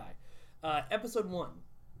as Jedi. Episode 1.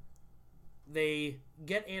 They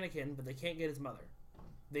get Anakin, but they can't get his mother.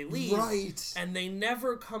 They leave, and they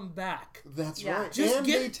never come back. That's right. Just and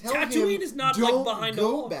get Tatooine is not behind a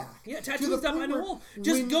wall. Back. Yeah, Tatooine's not behind a wall.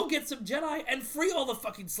 Just go get some Jedi and free all the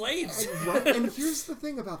fucking slaves. Right. And here's the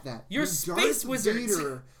thing about that: you're space wizards.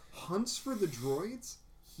 Vader hunts for the droids.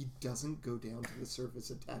 He doesn't go down to the surface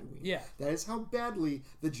of Tatooine. Yeah, that is how badly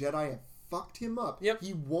the Jedi have fucked him up. Yep.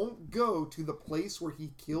 He won't go to the place where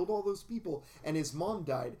he killed all those people and his mom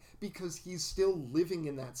died because he's still living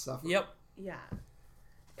in that suffering. Yep. Yeah.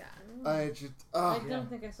 I don't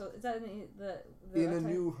think I saw. Is that in in A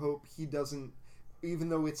New Hope? He doesn't, even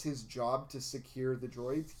though it's his job to secure the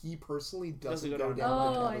droids, he personally doesn't go down to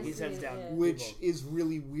Tatooine. He heads down, which is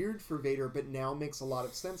really weird for Vader, but now makes a lot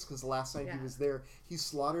of sense because the last time he was there, he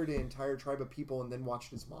slaughtered an entire tribe of people and then watched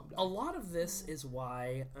his mom die. A lot of this is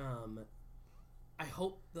why I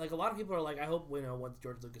hope, like, a lot of people are like, I hope, once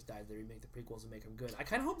George Lucas dies, they remake the prequels and make them good. I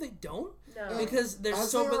kind of hope they don't. No. Because there's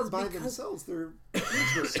As so they are much... by themselves, they're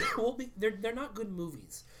interesting. Well, they're not good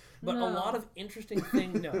movies. But a lot of interesting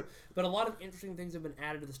things... But a lot of interesting things have been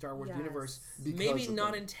added to the Star Wars universe. Because maybe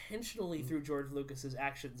not intentionally through George Lucas's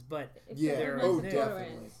actions, but... Definitely.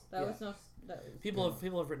 That was not... People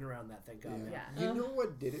have written around that, thank God. Yeah. You know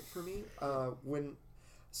what did it for me?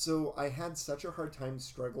 So I had such a hard time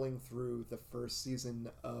struggling through the first season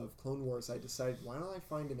of Clone Wars, I decided, why don't I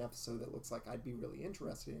find an episode that looks like I'd be really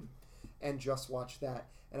interested in and just watch that.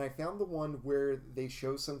 And I found the one where they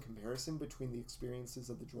show some comparison between the experiences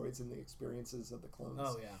of the droids and the experiences of the clones.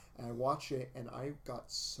 Oh, yeah. And I watched it, and I got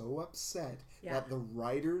so upset that the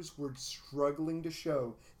writers were struggling to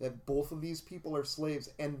show that both of these people are slaves,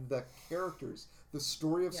 and the characters, the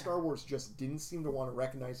story of Star Wars just didn't seem to want to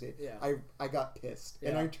recognize it. Yeah. I got pissed,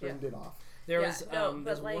 and I turned it off. There was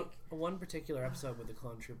one particular episode with the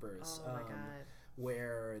clone troopers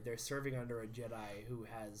where they're serving under a Jedi who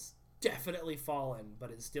has definitely fallen, but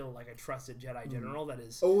is still like a trusted Jedi general that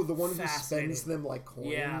is the one who spends them like coin.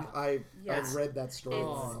 Yeah. I've read that story.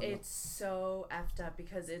 It's so effed up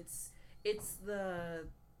because it's the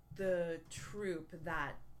troop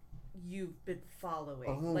that you've been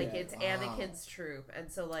following. It's Anakin's troop,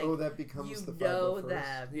 and so that becomes the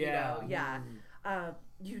them.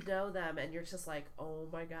 You know them, and you're just like, oh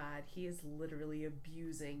my god, he is literally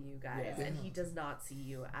abusing you guys, and he does not see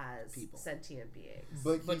you as people. Sentient beings.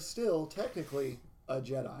 But he's still technically a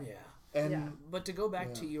Jedi. But to go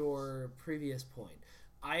back to your previous point,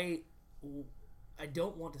 I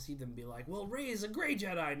don't want to see them be like, well, Rey's a gray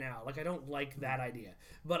Jedi now. Like, I don't like that idea.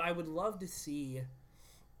 But I would love to see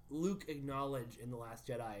Luke acknowledge in The Last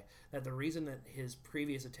Jedi that the reason that his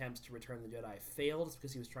previous attempts to return the Jedi failed is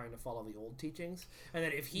because he was trying to follow the old teachings, and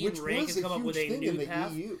that if he and Rey could come up with a new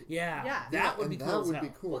path, that would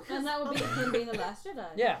be cool. And that would be him being the Last Jedi.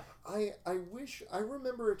 Yeah. I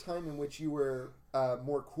remember a time in which you were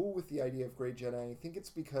more cool with the idea of Grey Jedi. I think it's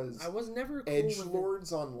because I was never cool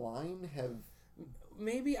edgelords online have...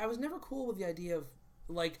 Maybe I was never cool with the idea of,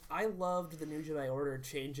 like, I loved the New Jedi Order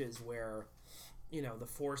changes where, the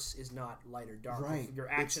Force is not light or dark. Right. Your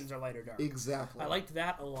actions are light or dark. Exactly. I liked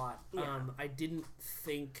that a lot. Yeah. I didn't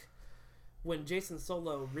think... When Jason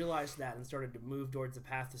Solo realized that and started to move towards the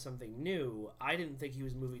path to something new, I didn't think he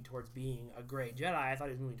was moving towards being a gray Jedi. I thought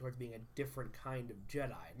he was moving towards being a different kind of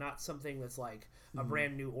Jedi. Not something that's like a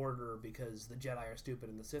brand new order because the Jedi are stupid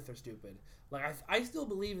and the Sith are stupid. Like, I still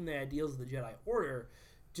believe in the ideals of the Jedi Order,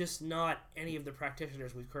 just not any of the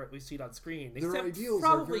practitioners we've seen on screen. Their ideals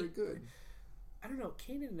are very good. I don't know.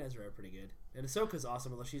 Kanan and Ezra are pretty good. And Ahsoka's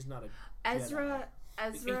awesome, although she's not a Ezra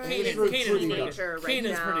Kanan's nature right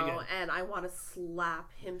now, pretty good. And I want to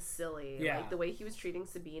slap him silly. Yeah. Like the way he was treating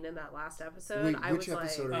Sabine in that last episode. Wait, which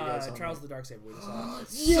episode are you guys on? Trials of the Darksaber. We just saw it.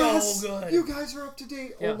 Yes! So good. You guys are up to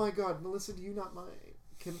date. Yeah. Oh my god, Melissa, do you not mind?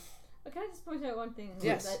 Can I just point out one thing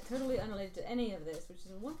that's totally unrelated to any of this, which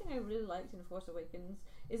is one thing I really liked in Force Awakens,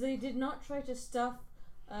 is they did not try to stuff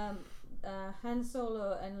Han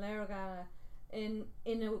Solo and Leia Organa in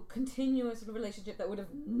a continuous sort of relationship that would have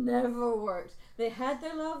never worked. They had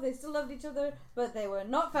their love, they still loved each other, but they were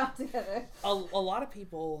not found together. A lot of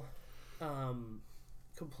people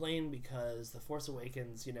complain because The Force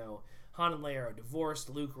Awakens, Han and Leia are divorced,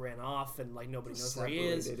 Luke ran off, and like nobody knows where he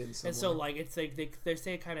is, and so like it's like they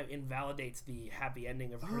say it kind of invalidates the happy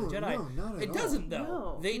ending of Return of the Jedi. No, not at it doesn't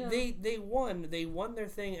though. No. They won their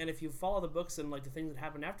thing, and if you follow the books and like the things that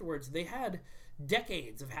happened afterwards, they had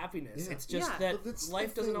decades of happiness. It's just that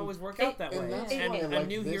life doesn't always work out that way, and a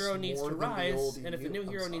new hero needs to rise, and if a new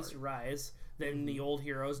hero needs to rise, then the old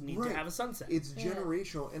heroes need to have a sunset. It's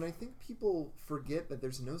generational, and I think people forget that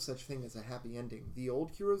there's no such thing as a happy ending. The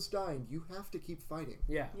old heroes die, and you have to keep fighting.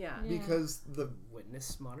 Yeah. Because the...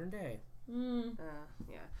 Witness modern day.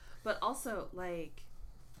 But also, like,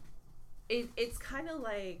 it's kind of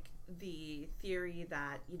like the theory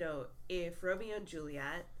that, if Romeo and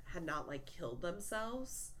Juliet had not, like, killed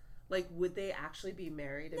themselves... Like, would they actually be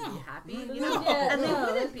married and be happy? And they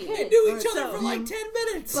wouldn't be. They knew each other for like 10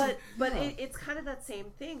 minutes. But it's kind of that same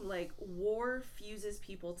thing. Like, war fuses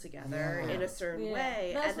people together in a certain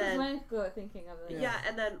way. That's and what I'm thinking of it. Yeah,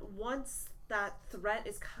 and then once that threat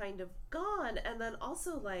is kind of gone, and then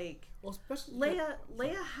also, like, Leia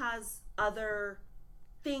has other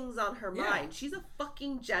things on her mind. She's a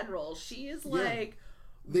fucking general. She is, like,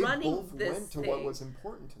 running both this went to thing. what was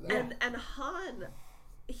important to them. And Han...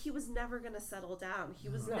 he was never going to settle down. He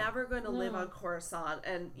was never going to live on Coruscant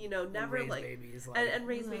and, never raise like babies, and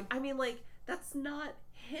raise babies. I mean, like, that's not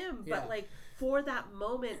him. But like for that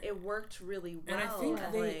moment, it worked really well. And I think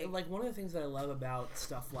they like one of the things that I love about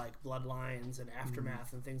stuff like Bloodlines and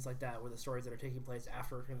Aftermath and things like that, where the stories that are taking place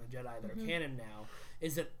after Return of the Jedi that are canon now,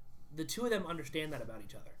 is that the two of them understand that about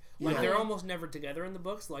each other. Like they're almost never together in the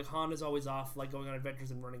books. Like Han is always off, like going on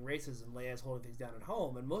adventures and running races, and Leia's holding things down at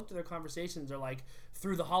home. And most of their conversations are like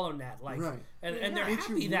through the HoloNet, like, and they're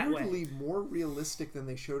happy that way. Weirdly more realistic than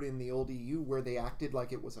they showed in the old EU, where they acted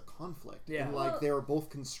like it was a conflict, and like they were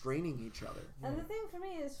both constraining each other. And the thing for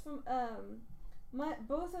me is from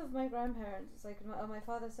both of my grandparents, like on my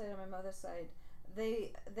father's side and my mother's side,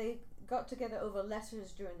 they got together over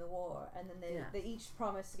letters during the war, and then they each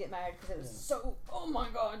promised to get married because it was so, oh my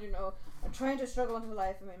god, you know, I'm trying to struggle into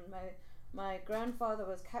life. I mean, my grandfather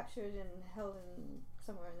was captured and held in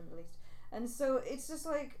somewhere in the Middle East, and so it's just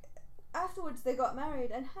like afterwards they got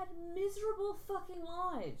married and had miserable fucking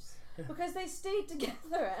lives because they stayed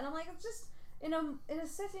together. And I'm like, it's just in a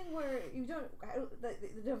setting where you don't the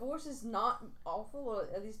divorce is not awful, or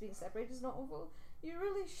at least being separated is not awful. You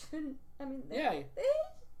really shouldn't. I mean,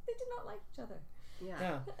 they did not like each other.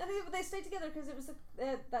 Yeah. And they stayed together because it was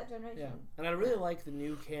that generation. Yeah. And I really like the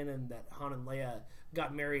new canon that Han and Leia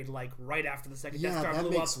got married like right after the second Death Star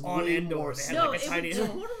blew up on Endor. They had like a tiny. It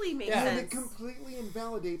totally makes sense. And it completely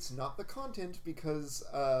invalidates not the content, because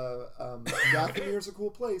Dathomir's a cool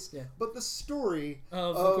place, but the story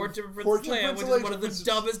of Fortune of Princess Leia, which is one of the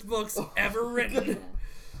dumbest books ever written.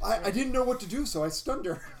 I didn't know what to do, so I stunned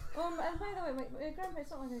her. And by the way, my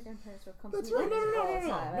grandparents, not like my grandparents were completely.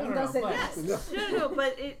 That's right. No,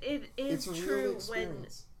 but it is it's true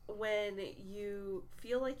when you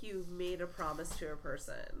feel like you've made a promise to a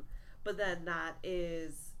person, but then that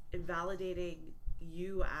is invalidating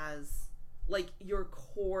you as like your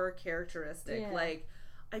core characteristic. Like,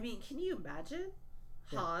 I mean, can you imagine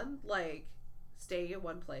Han like staying in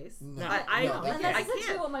one place? No. I can't.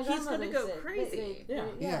 He's gonna go crazy.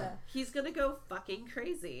 Yeah. He's gonna go fucking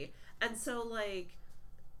crazy. And so like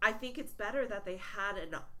I think it's better that they had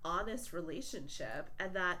an honest relationship,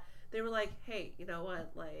 and that they were like, hey, you know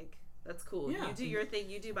what, like, that's cool. You do your thing,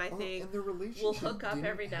 you do my thing. And the relationship we'll hook up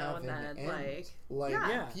every now and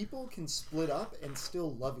then. People can split up and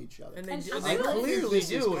still love each other. And they clearly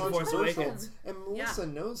do in Force Awakens. And Melissa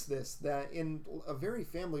knows this, that in a very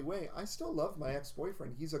family way, I still love my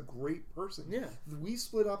ex-boyfriend. He's a great person. Yeah. We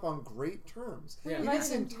split up on great terms. Yeah. In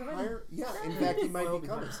fact, he might be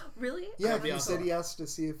coming. Really? Yeah, he said he asked to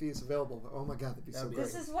see if he's available. Oh my god, that'd be so great.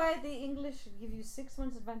 This is why the English give you 6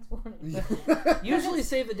 months advance warning. Usually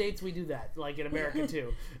save the dates we do that, like in America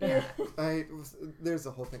too. There's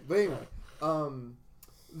a whole thing. But anyway,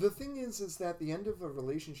 the thing is that the end of a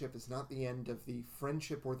relationship is not the end of the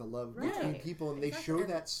friendship or the love between people, and they show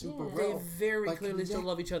that super well. They very clearly still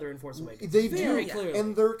love each other in Force Awakens. They very do, clearly.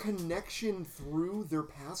 And their connection through their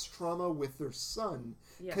past trauma with their son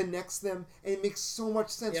connects them, and it makes so much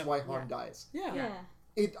sense why Han dies. Yeah.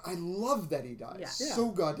 I love that he dies so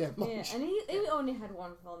goddamn much. Yeah, and he only had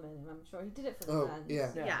one film in him, I'm sure. He did it for the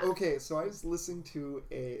fans. Yeah. Okay, so I was listening to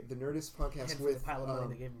the Nerdist podcast with... the pile of money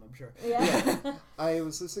they gave him, I'm sure. I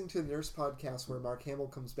was listening to the Nerdist podcast where Mark Hamill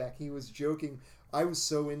comes back. He was joking. I was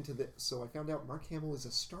so into this. So I found out Mark Hamill is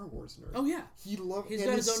a Star Wars nerd. Oh, yeah. He loved... He's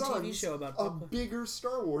got his own TV show about... a bigger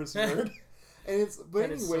Star Wars nerd. And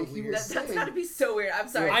anyway, so he was saying... That's gotta be so weird. I'm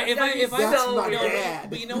sorry.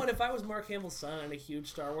 But you know what? If I was Mark Hamill's son and a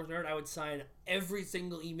huge Star Wars nerd, I would sign every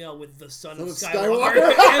single email with the son of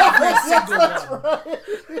Skywalker. Every single one.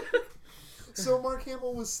 Right. So Mark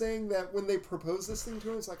Hamill was saying that when they proposed this thing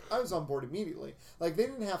to him, it's like, I was on board immediately. Like, they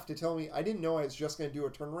didn't have to tell me. I didn't know I was just going to do a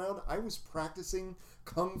turnaround. I was practicing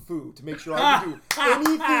Kung Fu to make sure I could do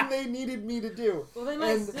anything they needed me to do. Well, they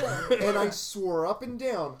might still. And I swore up and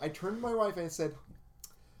down. I turned to my wife and I said,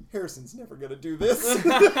 Harrison's never going to do this.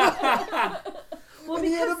 Well, and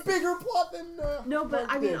he had a bigger plot than no, but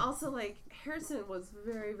Mark I mean, did. also, like, Harrison was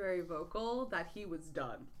very, very vocal that he was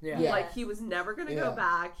done. Yeah. Like, he was never going to go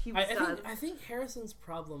back. He was done. I think Harrison's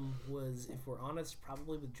problem was, if we're honest,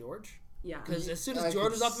 probably with George. Yeah. Because as soon as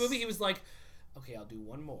George was off the movie, he was like, okay, I'll do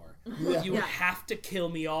one more. Yeah. You have to kill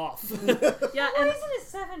me off. Yeah, and he's in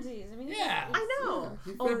his 70s. I mean, I know.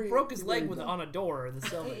 He broke his leg on a door. The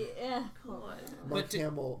cell. Yeah. Mark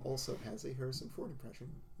Hamill also has a Harrison Ford impression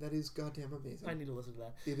that is goddamn amazing. I need to listen to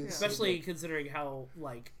that. It is especially considering how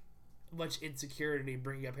much insecurity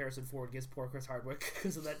bringing up Harrison Ford gives poor Chris Hardwick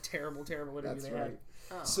because of that terrible interview That's they right. had.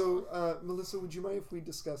 Oh. So, Melissa, would you mind if we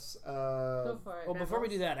discuss... Go for it. Well, before we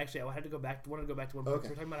do that, actually, I wanted to go back to one point. We were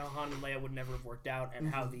talking about how Han and Leia would never have worked out,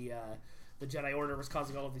 and how the Jedi Order was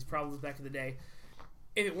causing all of these problems back in the day.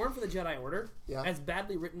 if it weren't for the Jedi Order, as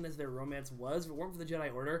badly written as their romance was, if it weren't for the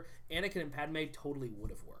Jedi Order, Anakin and Padme totally would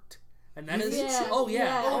have worked. And that is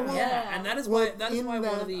and that is why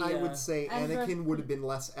one of the I would say Anakin would have been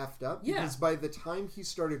less effed up because by the time he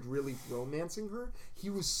started really romancing her, he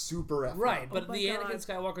was super effed up. Right, but the Anakin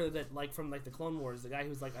Skywalker that like from like the Clone Wars, the guy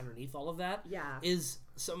who's like underneath all of that, is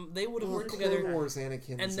they would have worked together. Clone Wars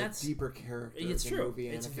Anakin is a deeper character. It's than true. Movie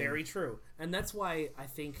Anakin. It's very true, and that's why I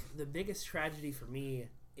think the biggest tragedy for me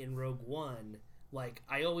in Rogue One, like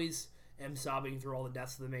I always am sobbing through all the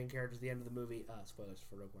deaths of the main characters at the end of the movie. Spoilers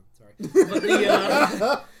for Rogue One, sorry.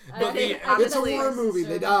 But it's a war movie.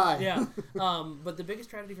 They die. Yeah. But the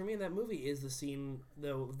biggest tragedy for me in that movie is the scene,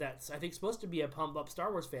 though, that's I think supposed to be a pump up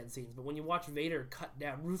Star Wars fan scenes. But when you watch Vader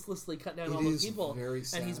ruthlessly cut down all those people,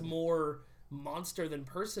 and he's more monster than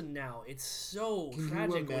person now, it's so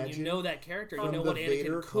tragic when you know that character. You know what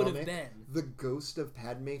Anakin could have been. The ghost of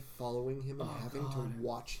Padme following him and having to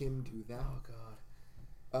watch him do that. Oh god.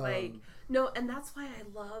 No, and that's why I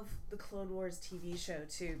love the Clone Wars TV show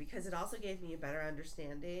too, because it also gave me a better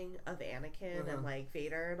understanding of Anakin and like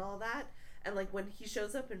Vader and all that. And like when he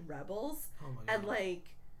shows up in Rebels, and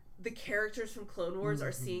like the characters from Clone Wars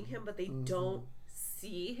are seeing him, but they don't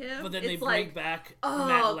see him. But then they bring back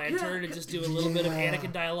Matt Lantern and just do a little bit of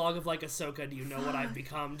Anakin dialogue of like, Ahsoka, do you know what I've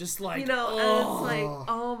become? Just like, and it's like,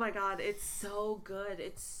 oh my god, it's so good.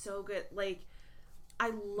 It's so good. Like,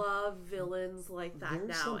 I love villains like that. There's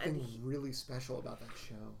now. Something really special about that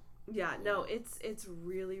show. Yeah, no, it's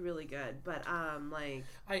really, really good. But like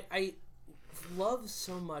I love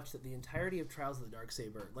so much that the entirety of Trials of the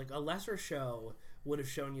Darksaber, like a lesser show would have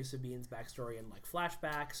shown you Sabine's backstory in like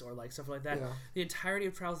flashbacks or like stuff like that. Yeah. The entirety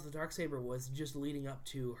of Trials of the Darksaber was just leading up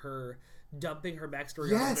to her dumping her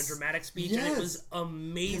backstory on a dramatic speech, and it was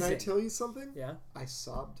amazing. Can I tell you something? Yeah. I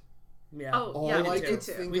sobbed. Yeah. Oh, all yeah, I could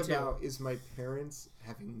think about is my parents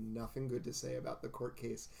having nothing good to say about the court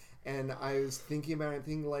case. And I was thinking about it and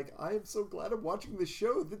thinking, like, I am so glad I'm watching this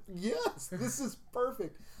show. Yes, this is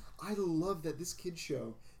perfect. I love that this kid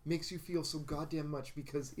show makes you feel so goddamn much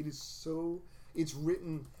because it is so... It's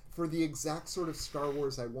written for the exact sort of Star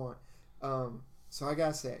Wars I want. So I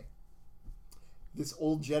gotta say, this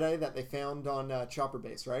old Jedi that they found on Chopper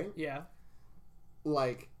Base, right? Yeah.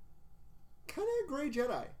 Like, kind of a gray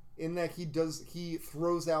Jedi. In that he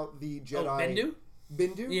throws out the Jedi... Oh, Bendu?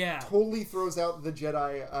 Bendu? Yeah. Totally throws out the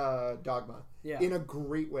Jedi dogma. Yeah. In a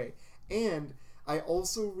great way. And I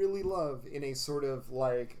also really love, in a sort of,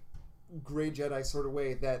 like, gray Jedi sort of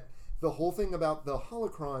way, that the whole thing about the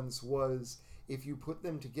holocrons was, if you put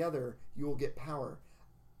them together, you will get power.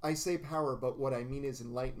 I say power, but what I mean is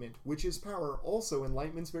enlightenment, which is power. Also,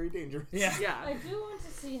 enlightenment's very dangerous. Yeah. I do want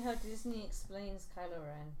to see how Disney explains Kylo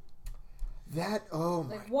Ren. That, oh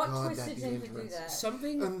my god, what twisted him to do that?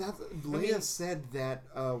 Something... And that, Leia said that,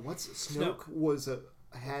 Snoke was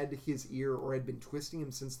had his ear or had been twisting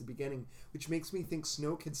him since the beginning, which makes me think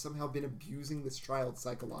Snoke had somehow been abusing this child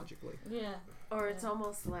psychologically. Yeah. Or it's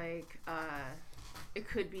almost like, it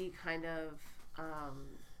could be kind of,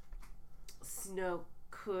 Snoke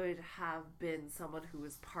could have been someone who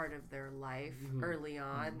was part of their life early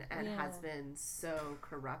on and has been so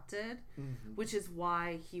corrupted, which is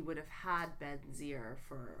why he would have had Ben's ear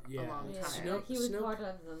for a long time. Snoke, he was part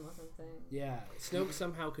of them or something. Yeah, Snoke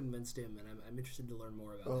somehow convinced him, and I'm interested to learn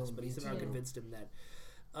more about this, but he somehow convinced him that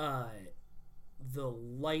the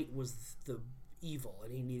light was the evil,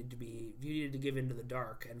 and he needed to give in to the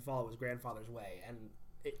dark and follow his grandfather's way. And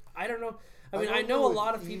I don't know. I know a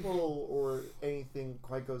lot of people, or anything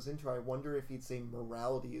quite goes into it. I wonder if he'd say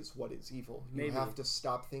morality is what is evil. You have to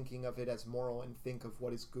stop thinking of it as moral and think of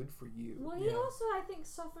what is good for you. Well, he also, I think,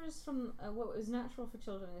 suffers from what is natural for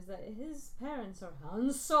children is that his parents are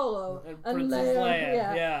Han Solo and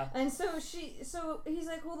Leia. Yeah. And so he's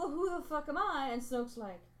like, well, who the fuck am I? And Snoke's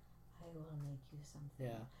like, I will make you something.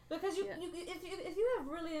 Yeah. Because if you have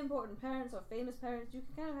really important parents or famous parents, you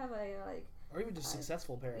can kind of have a like. Or even just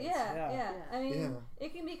successful parents. Yeah. I mean,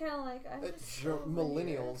 it can be kind of like...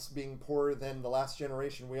 millennials being poorer than the last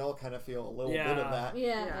generation, we all kind of feel a little bit of that.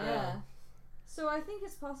 Yeah. So I think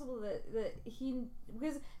it's possible that he...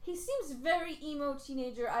 Because he seems very emo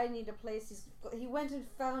teenager, I need a place. He went and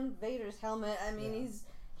found Vader's helmet. I mean,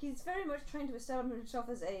 he's very much trying to establish himself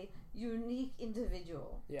as a unique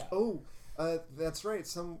individual. Yeah. Oh, that's right.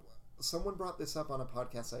 Someone brought this up on a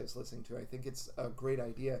podcast I was listening to. I think it's a great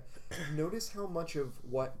idea. Notice how much of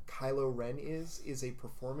what Kylo Ren is a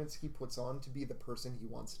performance he puts on to be the person he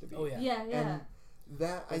wants to be. Oh, yeah. Yeah. And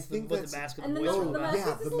I think that's... the mask and and the voice.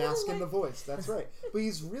 voice. The mask and the voice. That's right. But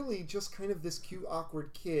he's really just kind of this cute,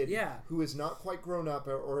 awkward kid who is not quite grown up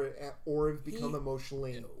or have become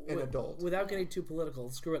emotionally an adult. Without getting too political,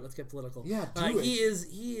 screw it. Let's get political. Yeah, do it. He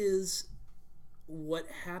is what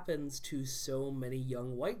happens to so many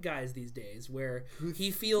young white guys these days, where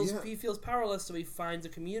he feels powerless, so he finds a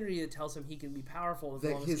community that tells him he can be powerful as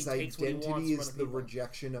long as he takes what he wants. That his identity is the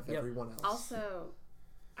rejection of everyone else. Also,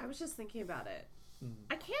 I was just thinking about it.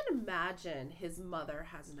 I can't imagine his mother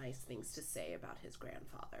has nice things to say about his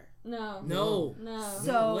grandfather. No.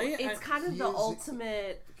 So it's kind of the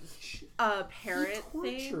ultimate parent thing.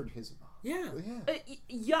 He tortured his mom.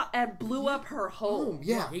 Yeah, and blew up her home.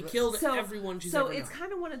 Yeah. He killed everyone she's ever known. So it's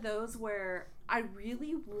kind of one of those where I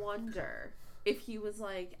really wonder if he was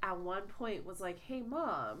like, at one point was like, hey,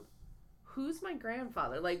 Mom, who's my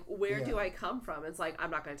grandfather? Like, where do I come from? It's like,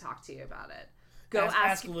 I'm not going to talk to you about it. Go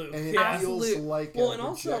ask Luke. And it feels like a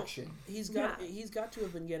rejection. Also, he's got to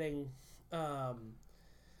have been getting, because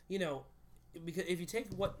if you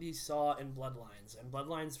take what he saw in Bloodlines, and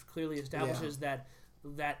Bloodlines clearly establishes that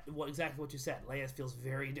exactly what you said. Leia feels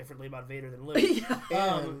very differently about Vader than Luke.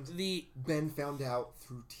 And Ben found out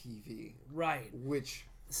through TV, right?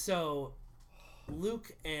 So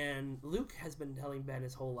Luke has been telling Ben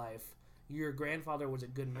his whole life, your grandfather was a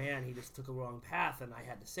good man, he just took a wrong path and I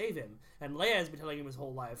had to save him. And Leia has been telling him his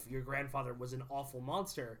whole life, your grandfather was an awful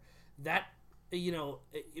monster. That,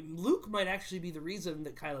 Luke might actually be the reason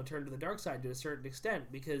that Kylo turned to the dark side to a certain extent,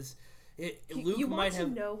 because Luke might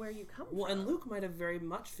have know where you come from. Well, and Luke might have very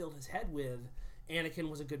much filled his head with Anakin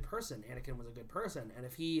was a good person. And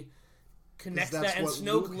if he connects that and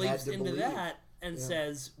Snoke links into that and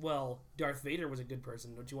says, well, Darth Vader was a good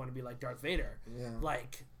person, don't you want to be like Darth Vader? Yeah.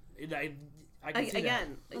 Like, I can see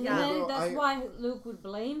again, that. And then that's why Luke would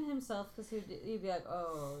blame himself, because he'd be like,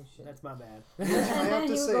 "Oh shit, that's my bad." I have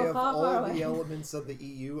to say, of all the elements of the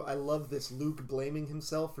EU, I love this Luke blaming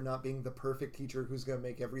himself for not being the perfect teacher who's going to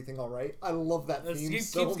make everything all right. I love that theme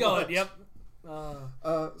so much. Keeps going. Yep.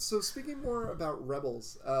 So speaking more about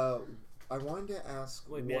Rebels, I wanted to ask.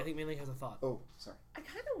 Wait, I think Mae Linh has a thought. Oh, sorry. I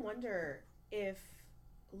kind of wonder if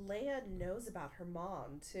Leia knows about her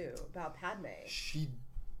mom too, about Padme. She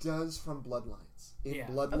does from Bloodlines. In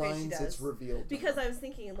Bloodlines, it's revealed. Because I was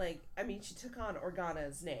thinking, she took on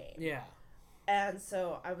Organa's name. Yeah. And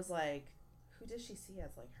so I was like, who does she see as,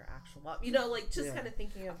 her actual mom? Kind of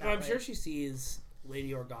thinking of that. I'm sure she sees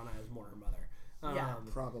Lady Organa as more her mother. Yeah.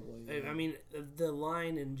 Probably. Yeah. I mean, the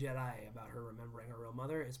line in Jedi about her remembering her real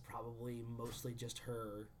mother is probably mostly just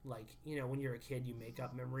her, when you're a kid, you make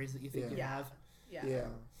up memories that you think you have. Yeah.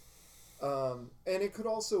 And it could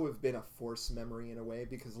also have been a Force memory in a way,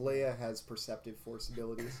 because Leia has perceptive Force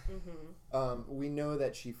abilities. We know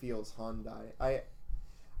that she feels Han die.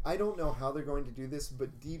 I don't know how they're going to do this,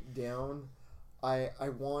 but deep down, I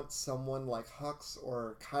want someone like Hux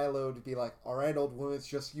or Kylo to be like, all right, old woman, it's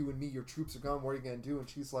just you and me. Your troops are gone. What are you going to do? And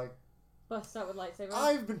she's like, bust out with lightsaber.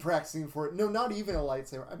 I've been practicing for it. No, not even a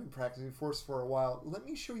lightsaber. I've been practicing Force for a while. Let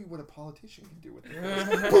me show you what a politician can do with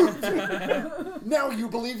it. Now you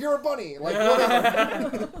believe you're a bunny.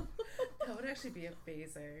 Whatever. That would actually be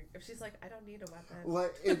amazing. If she's like, I don't need a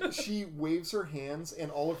weapon. She waves her hands and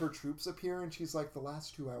all of her troops appear and she's like, the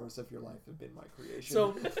last 2 hours of your life have been my creation.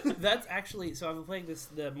 So that's actually, I've been playing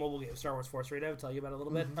the mobile game Star Wars Force right now. I'll tell you about it a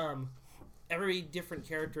little bit. Every different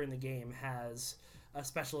character in the game has a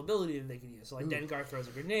special ability that they can use. So Dengar throws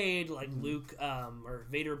a grenade, Luke or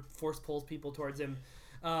Vader force pulls people towards him.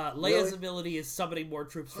 Leia's ability is summoning more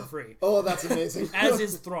troops for free. Oh, that's amazing. As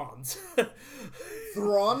is Thrawn's.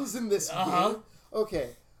 Thrawn's in this game?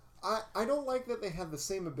 Okay. I don't like that they have the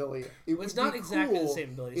same ability. It's not exactly the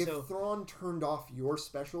same ability. If Thrawn turned off your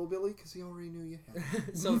special ability, because he already knew you had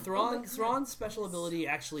it. So Thrawn's special ability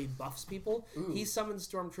actually buffs people. Ooh. He summons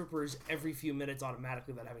stormtroopers every few minutes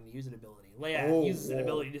automatically without having to use an ability. Leia uses an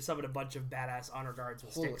ability to summon a bunch of badass honor guards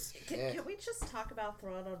with sticks. Can we just talk about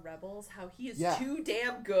Thrawn on Rebels? How he is too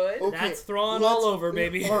damn good. Okay, that's Thrawn all over,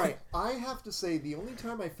 baby. All right, I have to say the only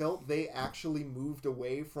time I felt they actually moved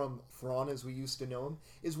away from Thrawn as we used to know him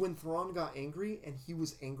is when Thrawn got angry, and he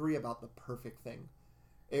was angry about the perfect thing.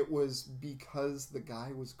 It was because the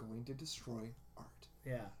guy was going to destroy art.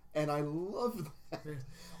 Yeah. And I love that.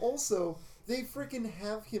 Also, they freaking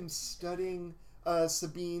have him studying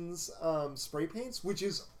Sabine's spray paints, which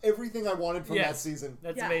is everything I wanted from that season.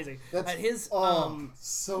 That's amazing. That's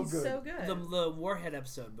so good. So good. The Warhead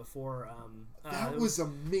episode before that was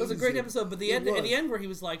amazing. It was a great episode, but at the end where he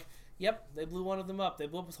was like, Yep, they blew one of them up. They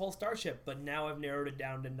blew up his whole starship, but now I've narrowed it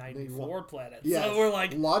down to 94 planets. Yeah, so we're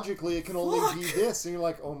like... Logically, it can only be this. And you're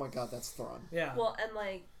like, oh my god, that's Thrawn. Yeah. Well, and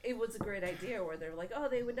like, it was a great idea where they're like, oh,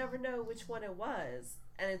 they would never know which one it was.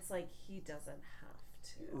 And it's like, he doesn't have to.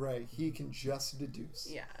 Right, he can just deduce.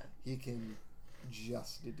 Yeah. He can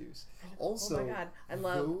just deduce. Also, oh my god, I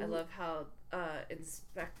love how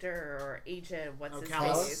Inspector or Agent, what's his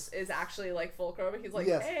face, is actually like fulcrum. He's like,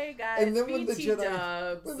 hey guys, and then when the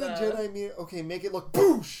Jedi mean, okay, make it look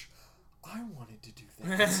boosh. I wanted to do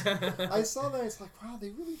that. I saw that. I was like, wow, they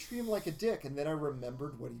really treat him like a dick. And then I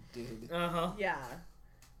remembered what he did. Yeah,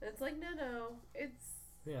 it's like no, it's.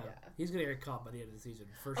 Yeah. He's going to get caught by the end of the season,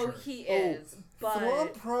 for sure. Oh, he is, but... Thrawn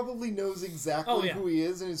probably knows exactly who he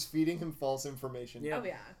is and is feeding him false information. Yeah. Oh,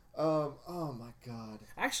 yeah. Oh, my God.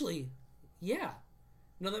 Actually, yeah.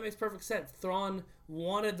 No, that makes perfect sense. Thrawn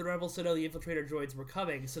wanted the rebels to know the infiltrator droids were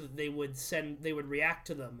coming so that they would react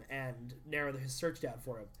to them and narrow his search down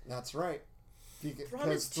for him. That's right.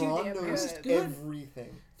 Because Thrawn knows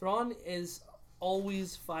everything. Thrawn is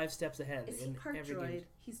always 5 steps ahead. Is he part droid?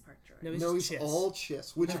 He's part droid. No, he's all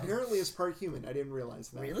Chiss, which apparently is part human. I didn't realize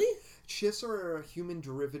that. Really? Chiss are a human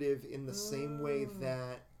derivative in the same way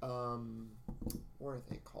that, what are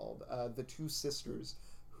they called? The 2 sisters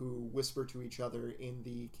who whisper to each other in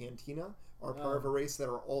the cantina are part of a race that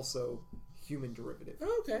are also human derivative.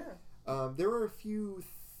 Oh, okay. There are a few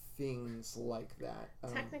things like that.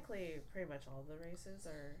 Technically, pretty much all the races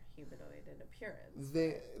are humanoid in appearance.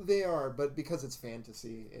 They are, but because it's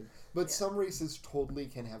fantasy. Some races totally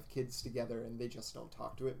can have kids together, and they just don't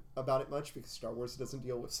talk about it much because Star Wars doesn't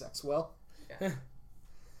deal with sex well. Yeah.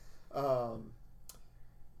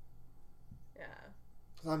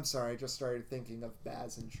 I'm sorry, I just started thinking of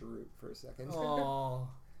Baz and Chirrut for a second. Oh.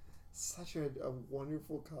 Such a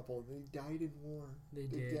wonderful couple. They died in war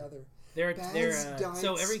together. They're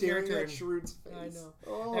so every character at Chirrut's face. I know.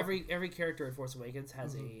 Oh. Every character in Force Awakens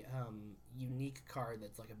has a unique card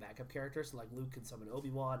that's like a backup character. So like Luke can summon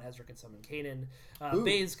Obi-Wan, Ezra can summon Kanan,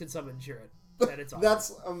 Baze can summon Chirrut. And it's awesome.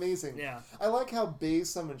 That's amazing. Yeah. I like how Baze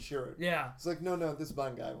summoned Chirrut. Yeah. It's like, no, this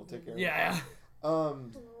blind guy will take care of it. Yeah.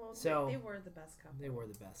 So they were the best couple. They were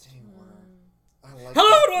the best. They were. I like Hello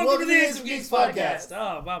that. and welcome to the Ace of Geeks podcast.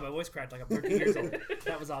 Oh, wow, my voice cracked like I'm 13 years old.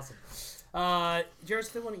 That was awesome. Jarys,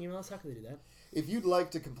 if they want to email us, how can they do that? If you'd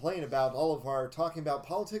like to complain about all of our talking about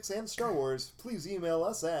politics and Star Wars, please email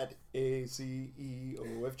us at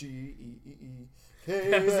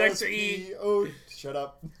ACEOFGEEKSPO. Shut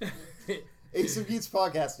up. Ace of Geeks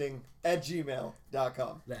Podcasting at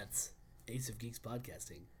gmail.com. That's Ace of Geeks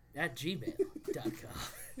Podcasting at gmail.com.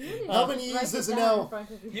 How many E's is it now?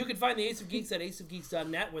 You can find the Ace of Geeks at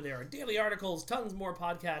aceofgeeks.net, where there are daily articles, tons more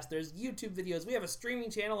podcasts. There's YouTube videos. We have a streaming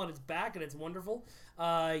channel, and it's back, and it's wonderful.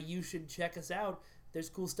 You should check us out. There's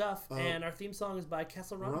cool stuff. And our theme song is by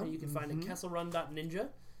Kessel Run. You can find it at kesselrun.ninja.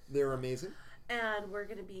 They're amazing. And we're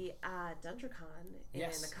going to be at DundraCon in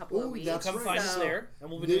a couple of weeks. Come find us there, and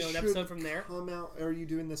we'll be doing an episode from there. Come out. Are you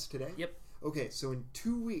doing this today? Yep. Okay, so in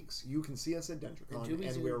 2 weeks, you can see us at DundraCon,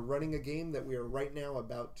 and we're running a game that we are right now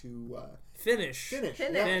about to finish. That's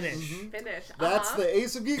the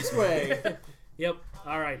Ace of Geeks way. Yep.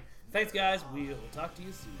 All right. Thanks, guys. We will talk to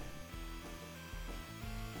you soon.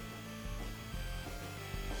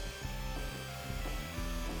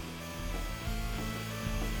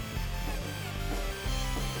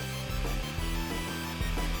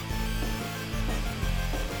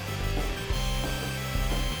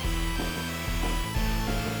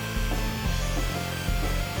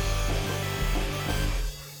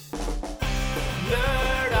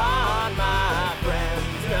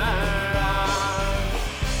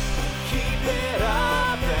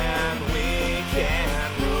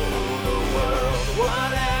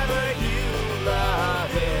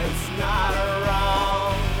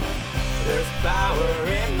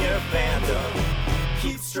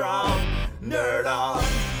 Strong, nerd on.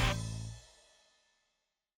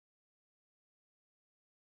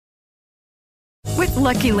 With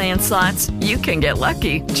Lucky Land Slots, you can get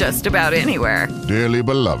lucky just about anywhere. Dearly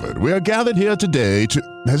beloved, we are gathered here today to...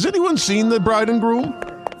 Has anyone seen the bride and groom?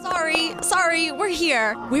 Sorry, we're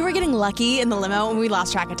here. We were getting lucky in the limo and we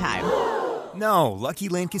lost track of time. No, Lucky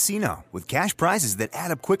Land Casino, with cash prizes that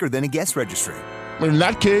add up quicker than a guest registry. In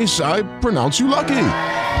that case, I pronounce you lucky.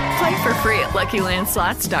 Play for free at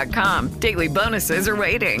LuckyLandSlots.com. Daily bonuses are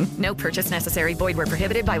waiting. No purchase necessary. Void where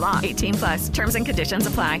prohibited by law. 18+. Terms and conditions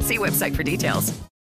apply. See website for details.